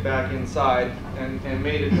mobility to get back inside, and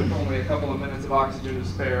made it with only a couple of minutes of oxygen to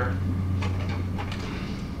spare.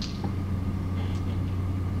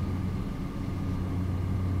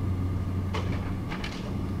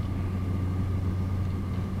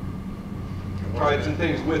 Right, some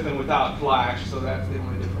things with and without flash, so that's the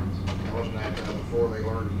only difference. Wasn't that before they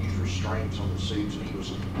learned to use restraints on the suits, and he was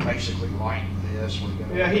basically like this when he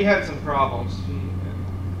got Yeah, he had some problems.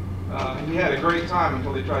 He had a great time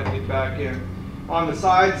until he tried to get back in. On the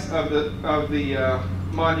sides of the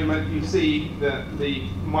monument, you see the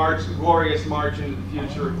march, glorious march into the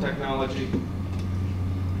future of technology.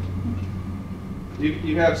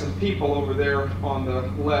 You have some people over there on the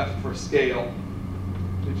left for scale.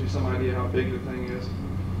 Gives you some idea how big the thing is.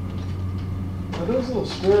 Are those little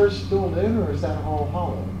squares filled in, or is that all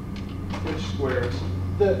hollow? Which squares?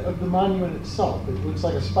 Of the monument itself, it looks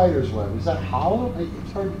like a spider's web. Is that hollow?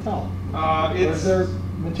 It's hard to tell. Or is there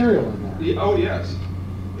material in there? Oh yes,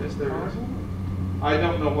 yes there is. I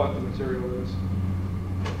don't know what the material is.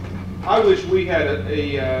 I wish we had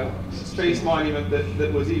a space monument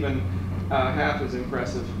that was even half as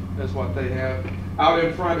impressive as what they have. Out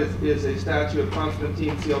in front is a statue of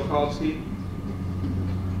Konstantin Tsiolkovsky,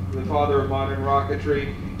 the father of modern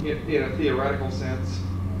rocketry, in a theoretical sense,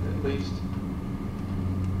 at least.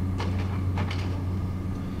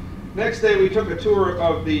 Next day, we took a tour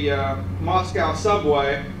of the Moscow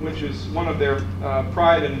subway, which is one of their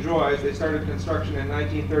pride and joys. They started construction in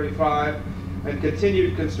 1935 and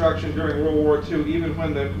continued construction during World War II, even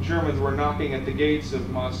when the Germans were knocking at the gates of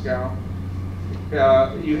Moscow.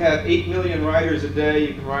 You had 8 million riders a day.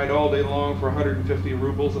 You can ride all day long for 150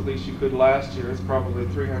 rubles. At least you could last year. It's probably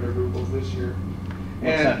 300 rubles this year.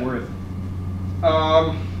 What's that worth?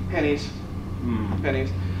 Pennies.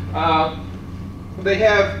 Pennies. They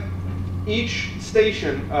have each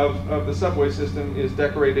station of the subway system is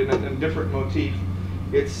decorated in a different motif.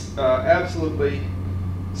 It's absolutely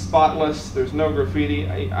spotless. There's no graffiti.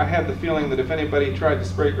 I have the feeling that if anybody tried to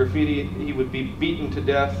spray graffiti, he would be beaten to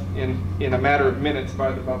death in a matter of minutes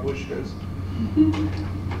by the babushkas.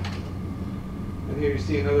 And here you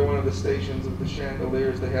see another one of the stations of the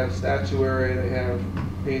chandeliers. They have statuary, they have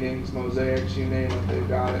paintings, mosaics, you name it, they've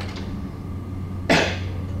got it.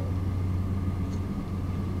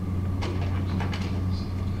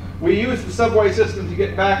 We used the subway system to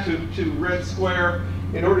get back to Red Square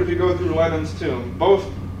in order to go through Lenin's tomb, both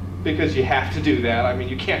because you have to do that. I mean,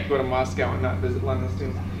 you can't go to Moscow and not visit Lenin's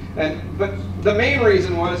tomb. But the main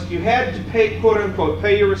reason was you had to pay, quote unquote,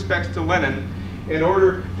 pay your respects to Lenin in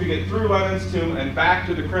order to get through Lenin's tomb and back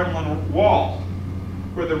to the Kremlin wall,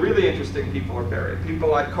 where the really interesting people are buried. People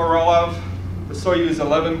like Korolev, the Soyuz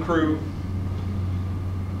 11 crew,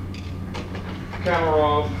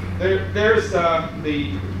 Kamarov. There's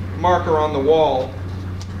the marker on the wall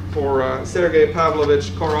for Sergei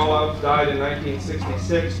Pavlovich Korolev, died in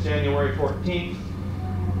 1966, January 14th.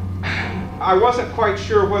 I wasn't quite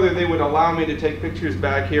sure whether they would allow me to take pictures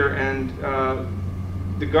back here, and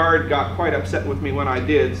the guard got quite upset with me when I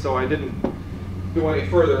did, so I didn't go any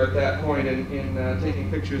further at that point in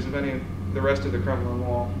taking pictures of any of the rest of the Kremlin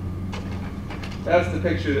wall. That's the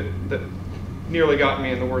picture that nearly got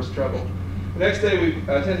me in the worst trouble. The next day we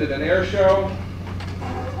attended an air show.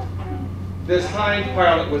 This Hind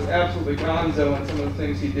pilot was absolutely gonzo in some of the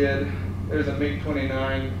things he did. There's a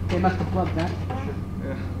MiG-29. They must have plugged that picture.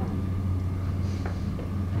 Yeah.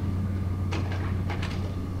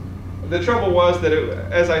 The trouble was that,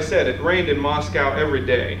 as I said, it rained in Moscow every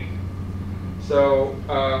day. So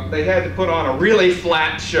they had to put on a really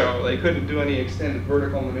flat show. They couldn't do any extended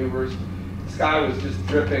vertical maneuvers. The sky was just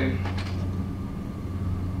dripping.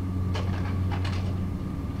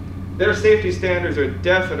 Their safety standards are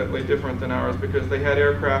definitely different than ours because they had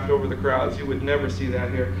aircraft over the crowds. You would never see that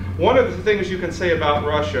here. One of the things you can say about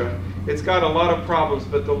Russia, it's got a lot of problems,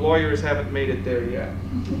 but the lawyers haven't made it there yet.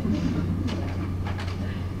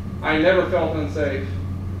 I never felt unsafe,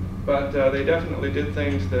 but they definitely did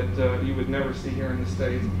things that you would never see here in the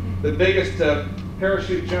States. The biggest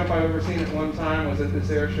parachute jump I've ever seen at one time was at this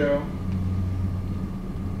air show.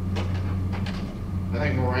 I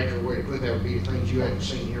think more accurate would that would be things you hadn't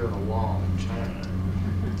seen here in a long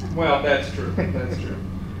time. Well, that's true. That's true.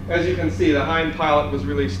 As you can see, the Hind pilot was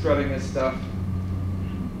really strutting his stuff.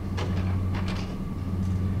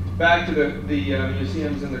 Back to the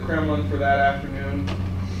museums in the Kremlin for that afternoon.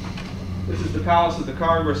 This is the Palace of the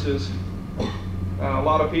Congresses. A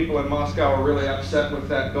lot of people in Moscow are really upset with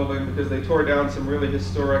that building because they tore down some really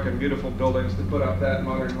historic and beautiful buildings to put up that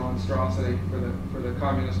modern monstrosity for the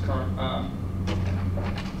communist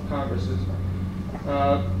congresses.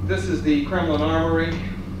 This is the Kremlin Armory.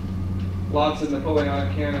 Lots of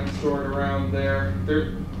Napoleonic cannons stored around there.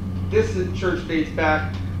 This church dates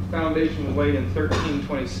back, foundation was laid in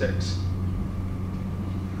 1326.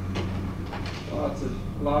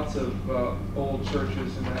 Lots of old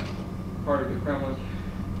churches in that part of the Kremlin.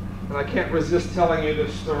 And I can't resist telling you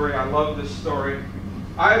this story. I love this story.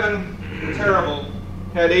 Ivan the Terrible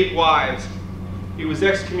had 8 wives. He was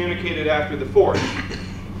excommunicated after the 4th,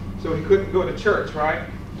 so he couldn't go to church, right?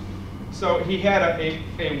 So he had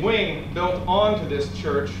a wing built onto this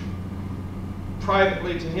church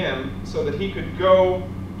privately to him so that he could go,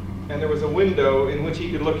 and there was a window in which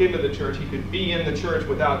he could look into the church. He could be in the church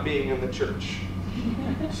without being in the church.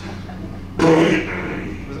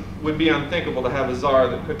 It would be unthinkable to have a czar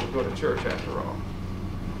that couldn't go to church after all.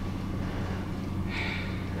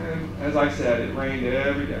 And as I said, it rained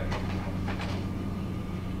every day.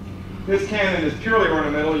 This cannon is purely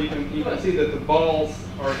ornamental. You can see that the balls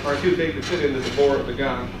are too big to fit into the bore of the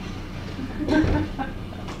gun.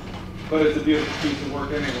 But it's a beautiful piece of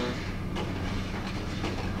work anyway.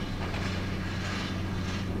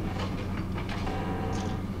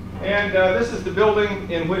 And this is the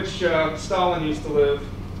building in which Stalin used to live,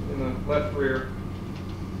 in the left rear.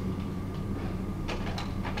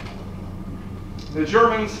 The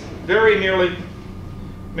Germans very nearly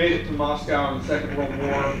made it to Moscow in the Second World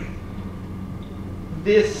War.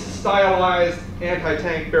 This stylized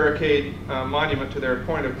anti-tank barricade monument to their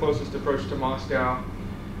point of closest approach to Moscow,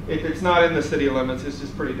 if it's not in the city limits, it's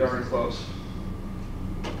just pretty darn close.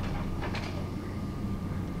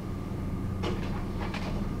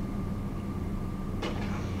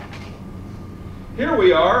 Here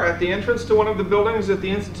we are at the entrance to one of the buildings at the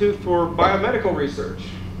Institute for Biomedical Research.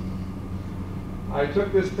 I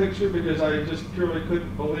took this picture because I just purely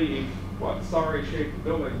couldn't believe what sorry-shaped the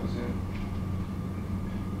building was in.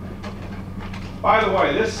 By the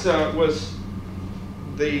way, this was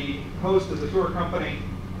the host of the tour company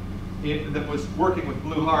that was working with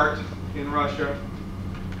Blue Heart in Russia.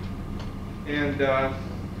 And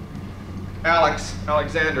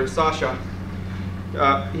Alexander, Sasha,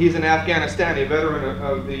 he's an Afghanistani, a veteran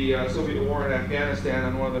of the Soviet war in Afghanistan,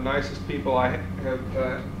 and one of the nicest people I have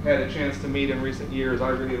had a chance to meet in recent years. I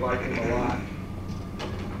really like him a lot.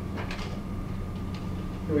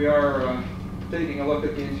 Here we are taking a look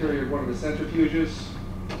at the interior of one of the centrifuges.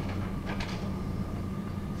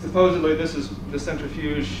 Supposedly this is the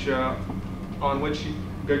centrifuge on which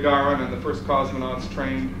Gagarin and the first cosmonauts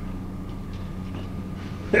trained.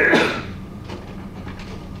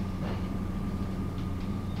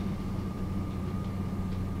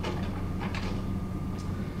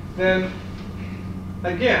 Then,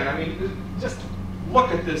 again, I mean, just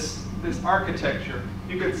look at this architecture.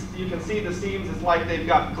 You can see the seams. It's like they've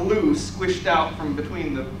got glue squished out from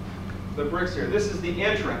between the bricks here. This is the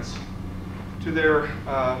entrance to their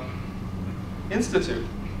institute,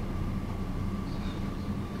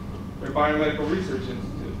 their Biomedical Research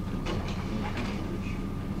Institute.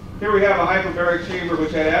 Here we have a hyperbaric chamber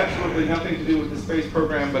which had absolutely nothing to do with the space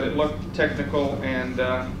program, but it looked technical, and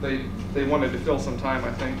they wanted to fill some time,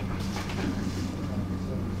 I think.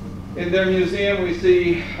 In their museum, we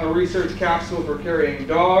see a research capsule for carrying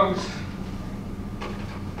dogs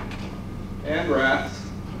and rats.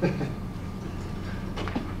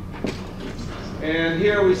 And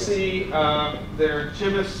here we see their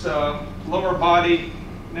Chibis lower body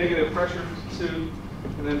negative pressure suit.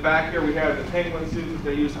 And then back here we have the penguin suit that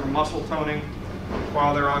they use for muscle toning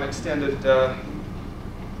while they're on extended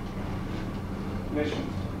missions.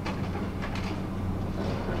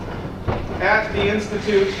 At the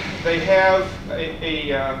Institute, they have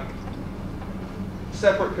a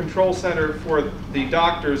separate control center for the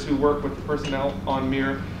doctors who work with the personnel on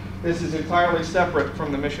Mir. This is entirely separate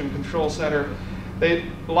from the Mission Control Center. They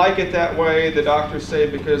like it that way, the doctors say,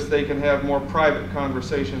 because they can have more private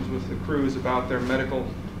conversations with the crews about their medical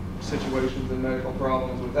situations and medical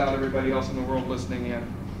problems without everybody else in the world listening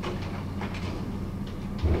in.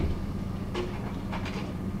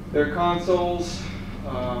 Their consoles,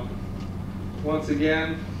 once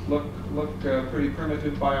again, look pretty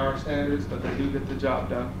primitive by our standards, but they do get the job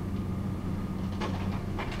done.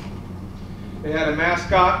 They had a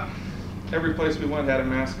mascot. Every place we went had a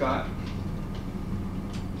mascot.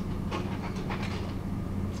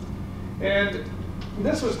 And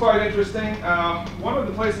this was quite interesting. One of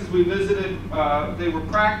the places we visited, they were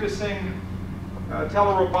practicing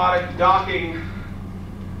telerobotic docking,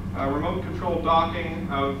 remote control docking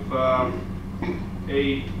of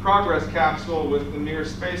a Progress capsule with the Mir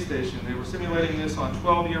space station. They were simulating this on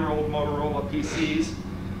 12-year-old Motorola PCs.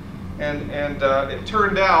 And it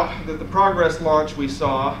turned out that the Progress launch we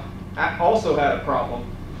saw also had a problem.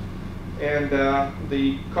 And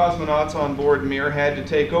the cosmonauts on board Mir had to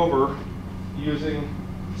take over using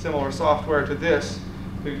similar software to this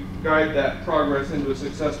to guide that Progress into a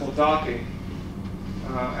successful docking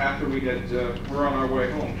after we were on our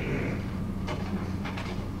way home.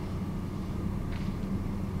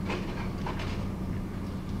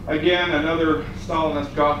 Again, another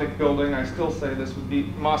Stalinist Gothic building. I still say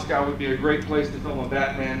Moscow would be a great place to film a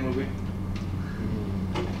Batman movie.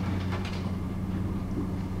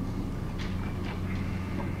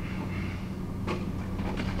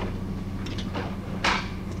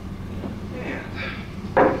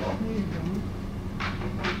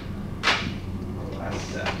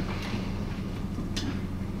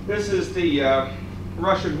 This is the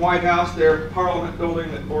Russian White House, their parliament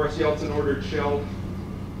building that Boris Yeltsin ordered shelled.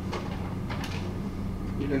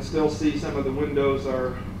 You can still see some of the windows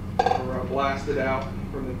are blasted out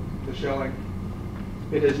from the shelling.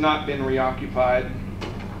 It has not been reoccupied.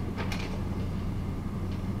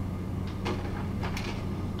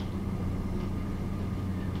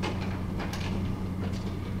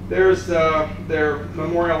 There's their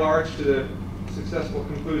memorial arch to the successful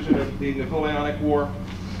conclusion of the Napoleonic War.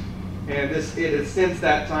 And it has since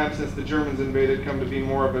that time, since the Germans invaded, come to be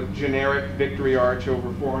more of a generic victory arch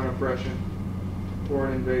over foreign oppression,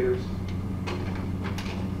 foreign invaders.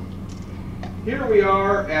 Here we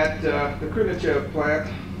are at the Krunichev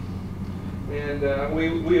plant, and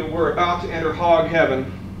we were about to enter hog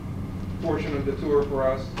heaven, portion of the tour for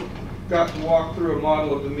us. Got to walk through a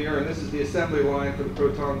model of the Mir, and this is the assembly line for the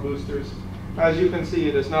proton boosters. As you can see,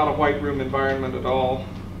 it is not a white room environment at all.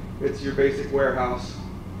 It's your basic warehouse.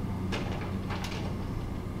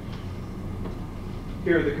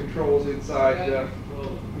 Here are the controls inside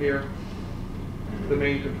Mir, the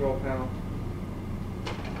main control panel.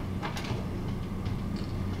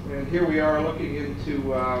 And here we are looking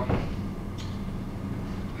into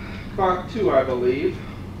Font 2, I believe.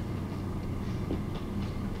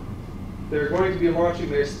 They're going to be launching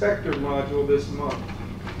their Spectre module this month.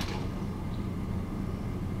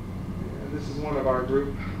 And this is one of our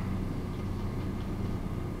group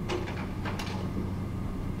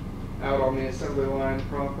out on the assembly line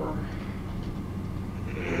proper.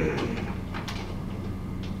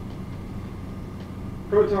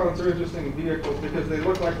 Protons are interesting vehicles because they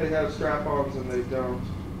look like they have strap-ons and they don't.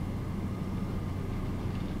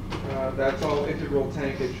 That's all integral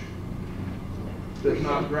tankage. Does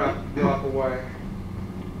not drop away.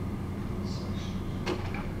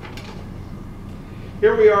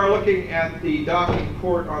 Here we are looking at the docking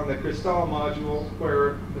port on the Crystal module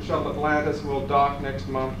where the shuttle Atlantis will dock next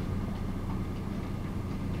month.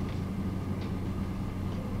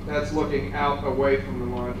 That's looking out away from the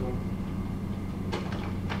module.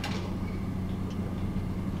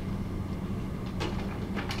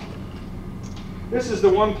 This is the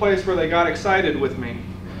one place where they got excited with me.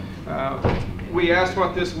 We asked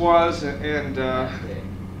what this was, and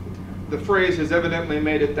the phrase has evidently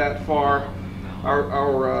made it that far.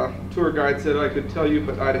 Our tour guide said, I could tell you,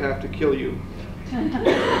 but I'd have to kill you.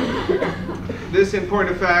 This, in point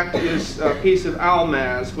of fact, is a piece of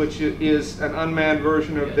Almaz, which is an unmanned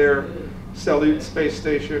version of their Salyut space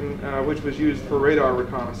station, which was used for radar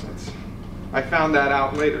reconnaissance. I found that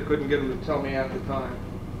out later, couldn't get them to tell me at the time.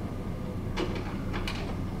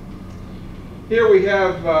 Here we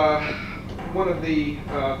have one of the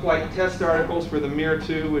flight test articles for the Mir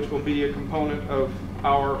 2, which will be a component of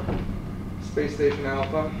our Space Station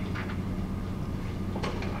Alpha.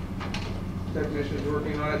 Technicians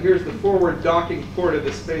working on it. Here's the forward docking port of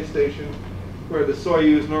the space station where the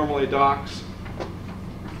Soyuz normally docks.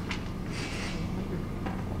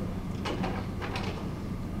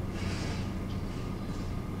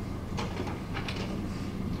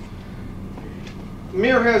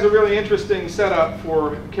 Mir has a really interesting setup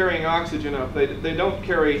for carrying oxygen up. They don't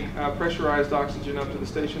carry pressurized oxygen up to the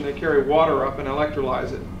station. They carry water up and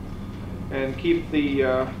electrolyze it and keep the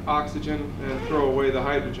oxygen and throw away the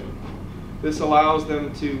hydrogen. This allows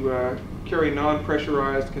them to carry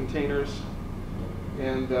non-pressurized containers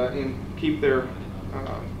and keep their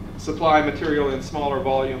supply material in smaller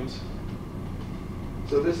volumes.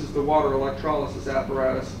 So this is the water electrolysis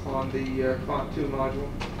apparatus on the Font 2 module.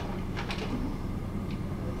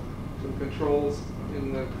 Some controls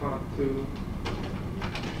in the Font 2.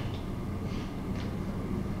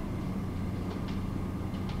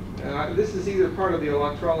 This is either part of the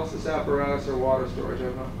electrolysis apparatus or water storage.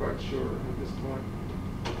 I'm not quite sure at this point.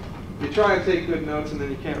 You try and take good notes and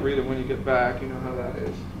then you can't read them when you get back. You know how that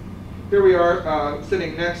is. Here we are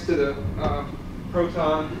sitting next to the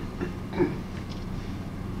Proton.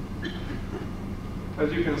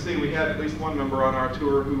 As you can see, we had at least one member on our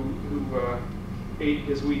tour who ate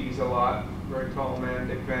his Wheaties a lot. Very tall man,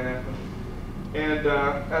 Dick Van Effen. And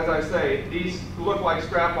as I say, these look like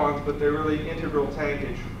strap-ons, but they're really integral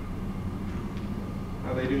tankage.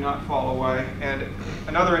 They do not fall away. And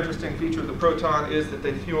another interesting feature of the Proton is that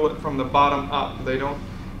they fuel it from the bottom up. They don't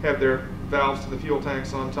have their valves to the fuel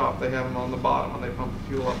tanks on top. They have them on the bottom and they pump the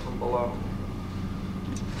fuel up from below.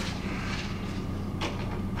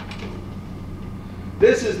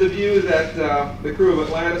 This is the view that the crew of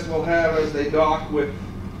Atlantis will have as they dock with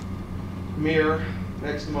Mir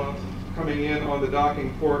next month, coming in on the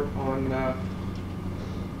docking port on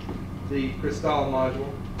the Crystal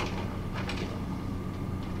module.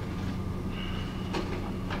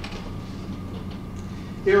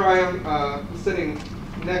 Here I am sitting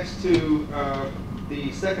next to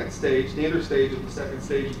the second stage, the interstage of the second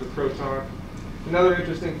stage of the proton. Another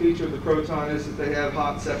interesting feature of the proton is that they have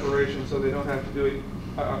hot separation, so they don't have to do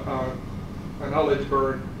an ullage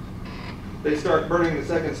burn. They start burning the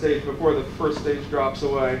second stage before the first stage drops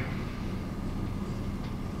away.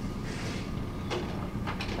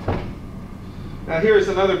 Now here's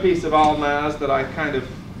another piece of Almaz that I kind of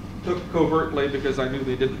took covertly because I knew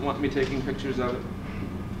they didn't want me taking pictures of it.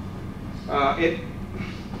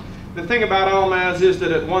 The thing about Almaz is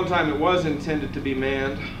that at one time it was intended to be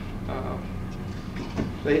manned.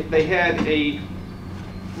 They had a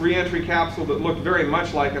re-entry capsule that looked very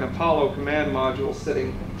much like an Apollo command module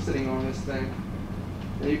sitting on this thing.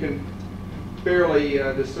 And you can barely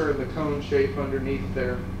discern the cone shape underneath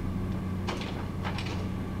there.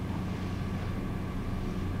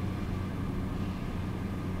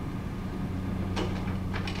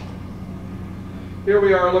 Here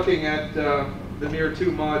we are looking at the Mir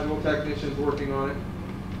 2 module, technicians working on it.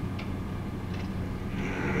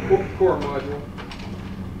 Core module.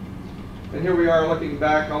 And here we are looking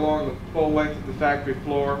back along the full length of the factory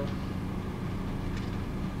floor.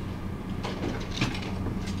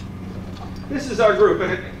 This is our group,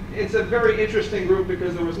 and it's a very interesting group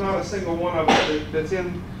because there was not a single one of us that's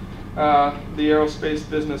in the aerospace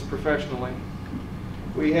business professionally.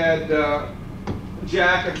 We had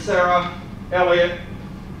Jack and Sarah Elliott.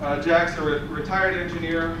 Jack's a retired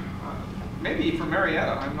engineer, maybe from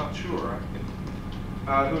Marietta, I'm not sure.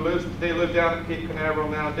 They live down at Cape Canaveral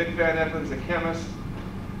now. Dick Van Effen's a chemist.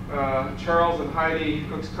 Charles and Heidi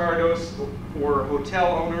Cooks-Cardos were hotel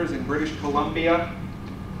owners in British Columbia.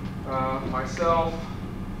 Myself,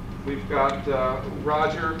 we've got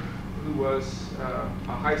Roger, who was a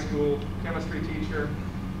high school chemistry teacher,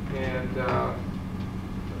 and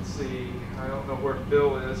let's see, I don't know where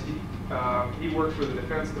Bill is. He worked for the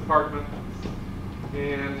Defense Department,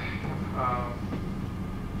 and I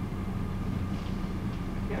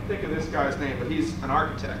can't think of this guy's name, but he's an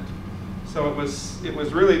architect. So it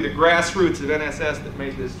was really the grassroots of NSS that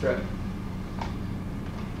made this trip.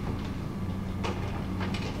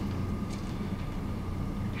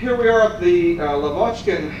 Here we are at the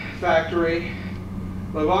Lavochkin factory.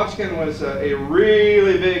 Lavochkin was a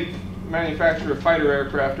really big manufacturer of fighter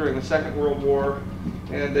aircraft during the Second World War,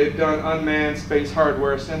 and they've done unmanned space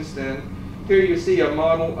hardware since then. Here you see a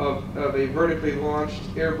model of a vertically launched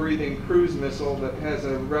air-breathing cruise missile that has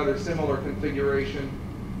a rather similar configuration.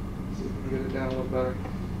 Let's see if we can get it down a little better.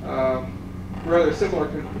 Rather similar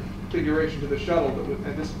configuration to the shuttle,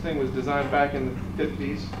 and this thing was designed back in the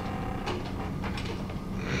 50s.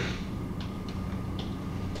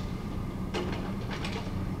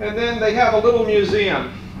 And then they have a little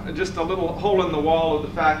museum, just a little hole in the wall of the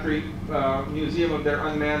factory, museum of their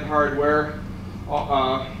unmanned hardware.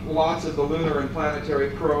 Lots of the lunar and planetary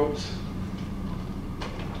probes.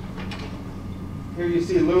 Here you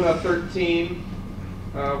see Luna 13,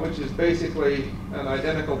 which is basically an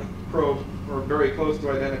identical probe, or very close to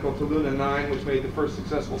identical to Luna 9, which made the first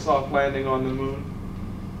successful soft landing on the moon.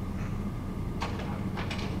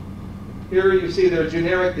 Here you see their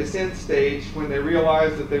generic descent stage. When they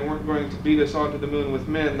realized that they weren't going to beat us onto the moon with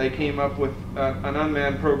men, they came up with an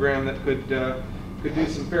unmanned program that could do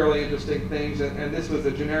some fairly interesting things. And this was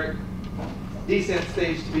a generic descent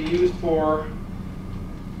stage to be used for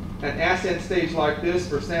an ascent stage like this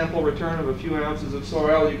for sample return of a few ounces of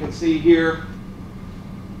soil. You can see here,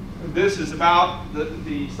 this is about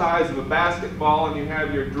the size of a basketball, and you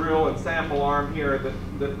have your drill and sample arm here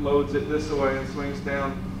that loads it this way and swings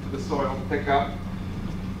down to the soil to pick up.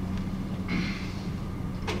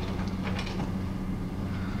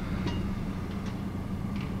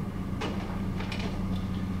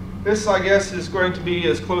 This, I guess, is going to be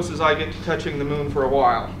as close as I get to touching the moon for a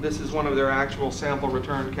while. This is one of their actual sample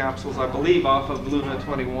return capsules, I believe, off of Luna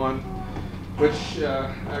 21, which,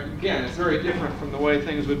 again, is very different from the way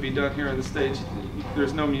things would be done here in the States.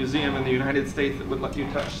 There's no museum in the United States that would let you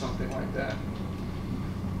touch something like that.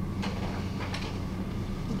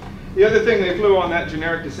 The other thing they flew on that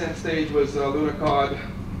generic descent stage was Lunacod,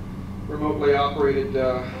 remotely operated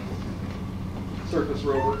surface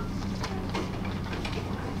rover.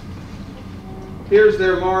 Here's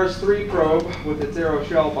their Mars 3 probe with its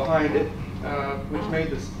aeroshell behind it, which made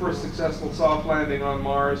the first successful soft landing on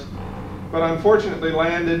Mars, but unfortunately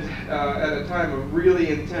landed at a time of really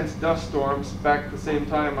intense dust storms, back at the same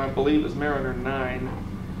time, I believe, as Mariner 9.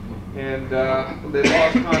 And they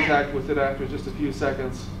lost contact with it after just a few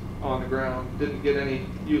seconds on the ground. Didn't get any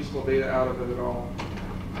useful data out of it at all.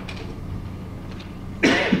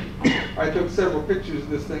 I took several pictures of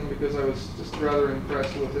this thing because I was just rather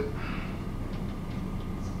impressed with it.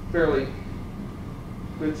 fairly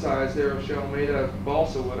good-sized aeroshell made out of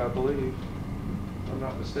balsa wood, I believe, if I'm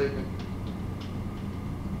not mistaken.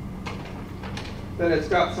 Then it's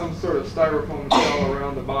got some sort of styrofoam shell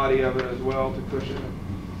around the body of it as well to cushion it.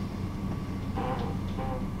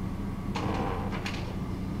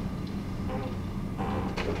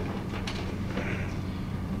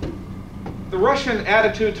 The Russian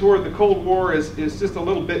attitude toward the Cold War is just a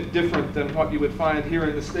little bit different than what you would find here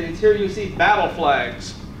in the States. Here you see battle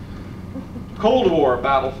flags, Cold War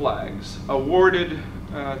battle flags, awarded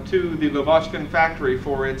to the Lubashkin factory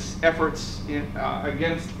for its efforts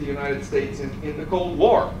against the United States in the Cold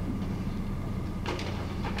War.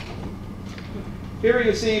 Here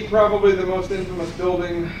you see probably the most infamous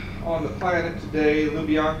building on the planet today,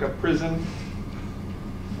 Lubyanka Prison.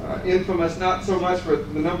 Infamous not so much for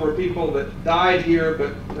the number of people that died here,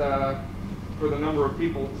 but for the number of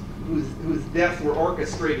people whose deaths were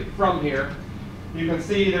orchestrated from here. You can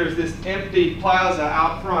see there's this empty plaza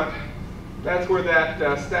out front. That's where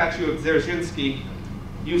that statue of Dzerzhinsky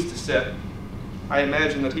used to sit. I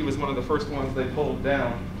imagine that he was one of the first ones they pulled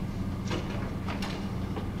down.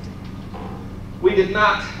 We did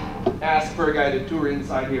not ask for a guided tour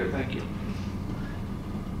inside here, thank you.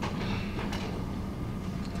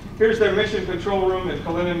 Here's their mission control room in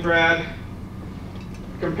Kaliningrad.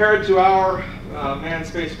 Compared to our Manned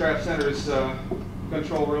Spacecraft Center's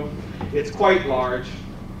control room, it's quite large.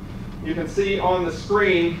 You can see on the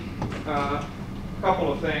screen a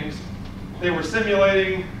couple of things. They were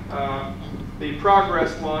simulating the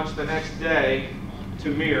Progress launch the next day to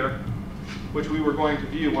Mir, which we were going to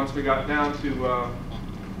view once we got down to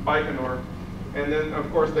Baikonur. And then,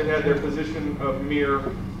 of course, they had their position of Mir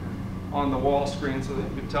on the wall screen so that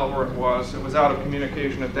you could tell where it was. It was out of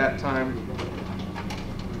communication at that time.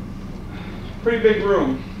 Pretty big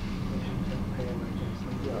room.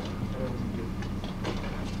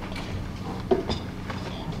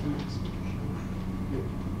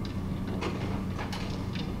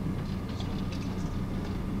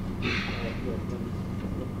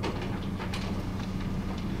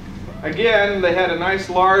 Again, they had a nice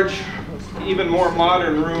large, even more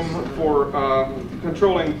modern room for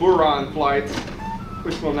controlling Buran flights,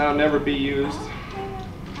 which will now never be used.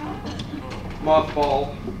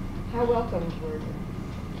 Mothball. How welcome were you?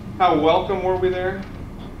 How welcome were we there?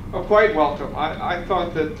 Oh, quite welcome. I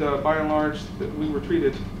thought that by and large that we were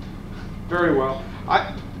treated very well.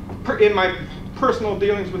 In my personal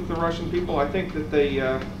dealings with the Russian people, I think that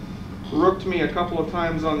they rooked me a couple of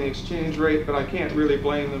times on the exchange rate, but I can't really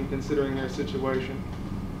blame them considering their situation.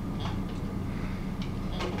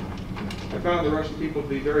 I found the Russian people to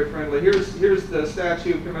be very friendly. Here's the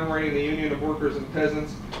statue commemorating the Union of Workers and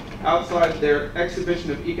Peasants outside their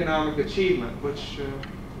exhibition of economic achievement, which,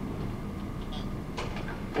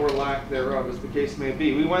 or lack thereof, as the case may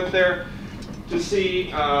be. We went there to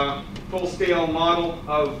see a full-scale model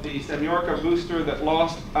of the Semyorka booster that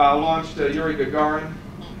launched Yuri Gagarin,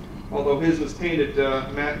 although his was painted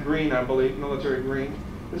matte green, I believe, military green.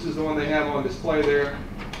 This is the one they have on display there.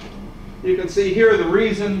 You can see here the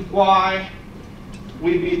reason why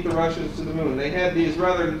we beat the Russians to the moon. They had these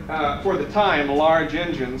rather, for the time, large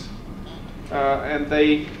engines, and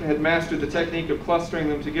they had mastered the technique of clustering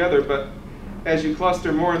them together, but as you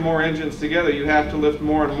cluster more and more engines together, you have to lift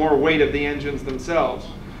more and more weight of the engines themselves.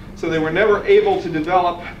 So they were never able to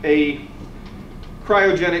develop a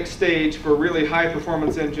cryogenic stage for really high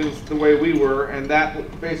performance engines the way we were, and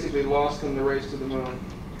that basically lost them the race to the moon.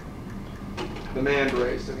 The manned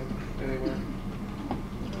race, anyway.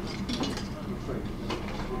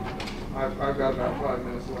 I've got about 5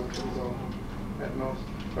 minutes left, so at most.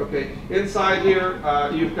 Okay, inside here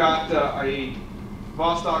you've got a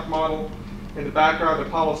Vostok model. In the background,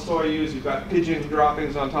 Apollo Soyuz. You've got pigeon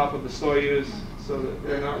droppings on top of the Soyuz, so that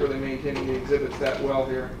they're not really maintaining the exhibits that well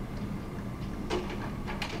here.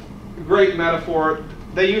 Great metaphor.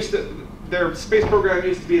 Their space program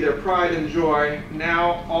used to be their pride and joy.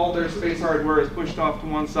 Now all their space hardware is pushed off to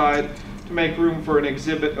one side to make room for an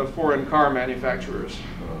exhibit of foreign car manufacturers.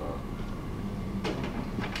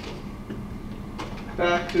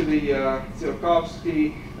 Back to the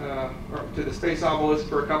Tsiolkovsky, or to the space obelisk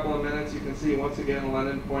for a couple of minutes. You can see once again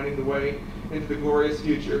Lenin pointing the way into the glorious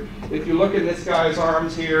future. If you look at this guy's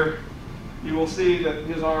arms here, you will see that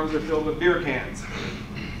his arms are filled with beer cans.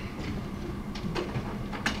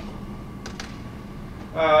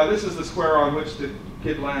 This is the square on which the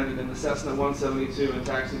kid landed in the Cessna 172 and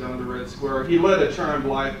taxied onto Red Square. He led a charmed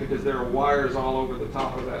life because there are wires all over the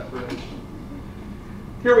top of that bridge.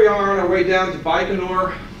 Here we are on our way down to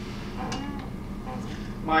Baikonur.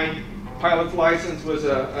 My pilot's license was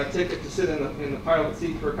a ticket to sit in the pilot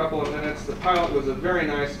seat for a couple of minutes. The pilot was a very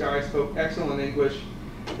nice guy, spoke excellent English,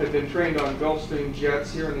 had been trained on Gulfstream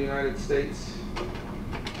jets here in the United States.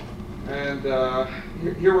 And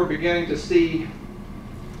here we're beginning to see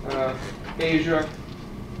Asia.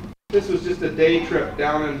 This was just a day trip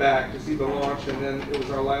down and back to see the launch, and then it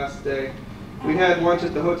was our last day. We had lunch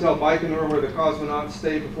at the Hotel Baikonur where the cosmonauts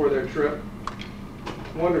stayed before their trip.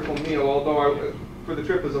 Wonderful meal, although for the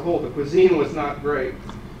trip as a whole, the cuisine was not great.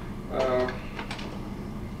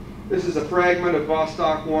 This is a fragment of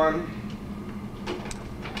Vostok 1.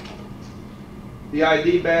 The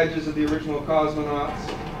ID badges of the original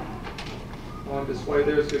cosmonauts on display.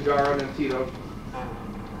 There's Gagarin and Tito.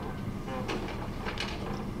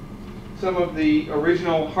 Some of the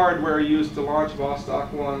original hardware used to launch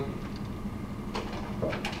Vostok 1.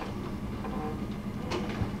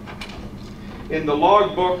 In the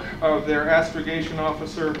logbook of their astrogation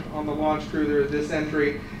officer on the launch crew, there is this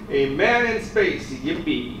entry, "A man in space,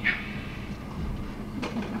 yippee."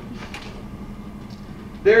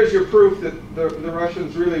 There's your proof that the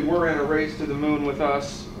Russians really were in a race to the moon with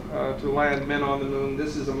us to land men on the moon.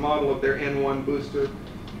 This is a model of their N1 booster,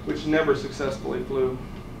 which never successfully flew.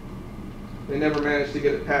 They never managed to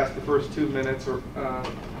get it past the first 2 minutes of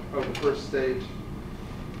the first stage.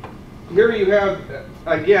 Here you have,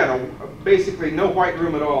 again, basically no white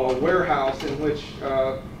room at all, a warehouse in which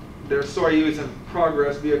their Soyuz and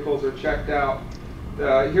Progress vehicles are checked out.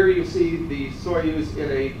 Here you see the Soyuz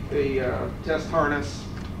in a test harness.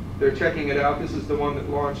 They're checking it out. This is the one that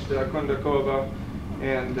launched Kondakova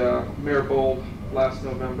and Mare Bold last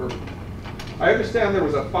November. I understand there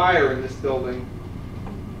was a fire in this building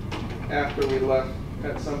after we left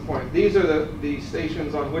at some point. These are the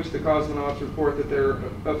stations on which the cosmonauts report that they're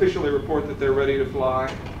officially report that they're ready to fly.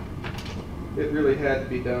 It really had to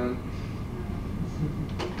be done.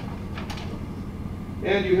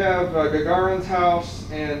 And you have Gagarin's house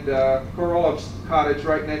and Korolov's cottage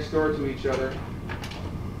right next door to each other.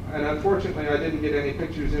 And unfortunately, I didn't get any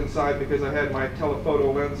pictures inside because I had my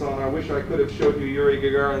telephoto lens on. I wish I could have showed you Yuri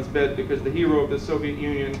Gagarin's bed because the hero of the Soviet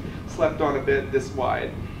Union slept on a bed this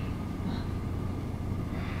wide.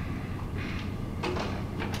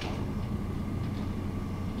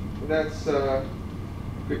 That's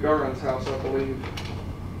Gagarin's house, I believe.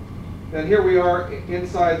 And here we are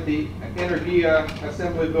inside the Energia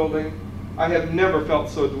assembly building. I have never felt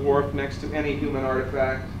so dwarfed next to any human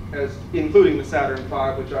artifact, including the Saturn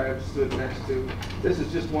V, which I have stood next to. This is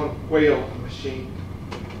just one whale of a machine.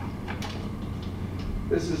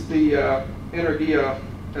 This is the Energia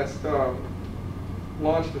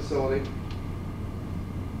launch facility.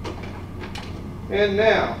 And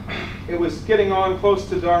now, it was getting on close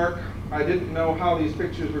to dark. I didn't know how these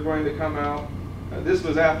pictures were going to come out. This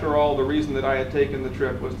was, after all, the reason that I had taken the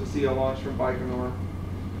trip, was to see a launch from Baikonur.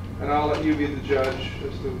 And I'll let you be the judge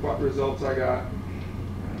as to what results I got.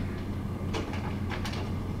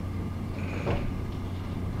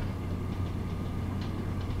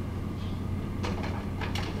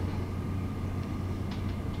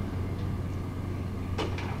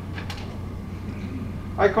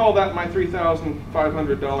 I call that my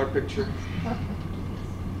 $3,500 picture.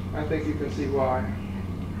 I think you can see why.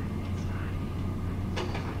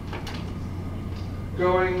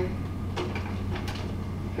 Going.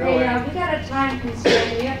 Hey, we got a time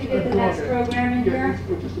constraint. We have to get the next program in here.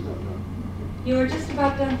 We're just about done. You were just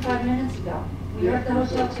about done 5 minutes ago. We have the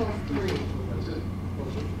hotel till 3. That's it.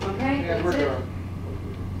 Okay, And we're that's it. done.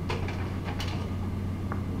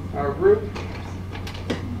 Our group.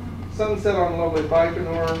 Sunset on lovely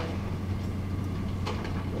Baikonur.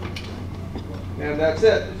 And that's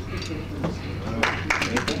it.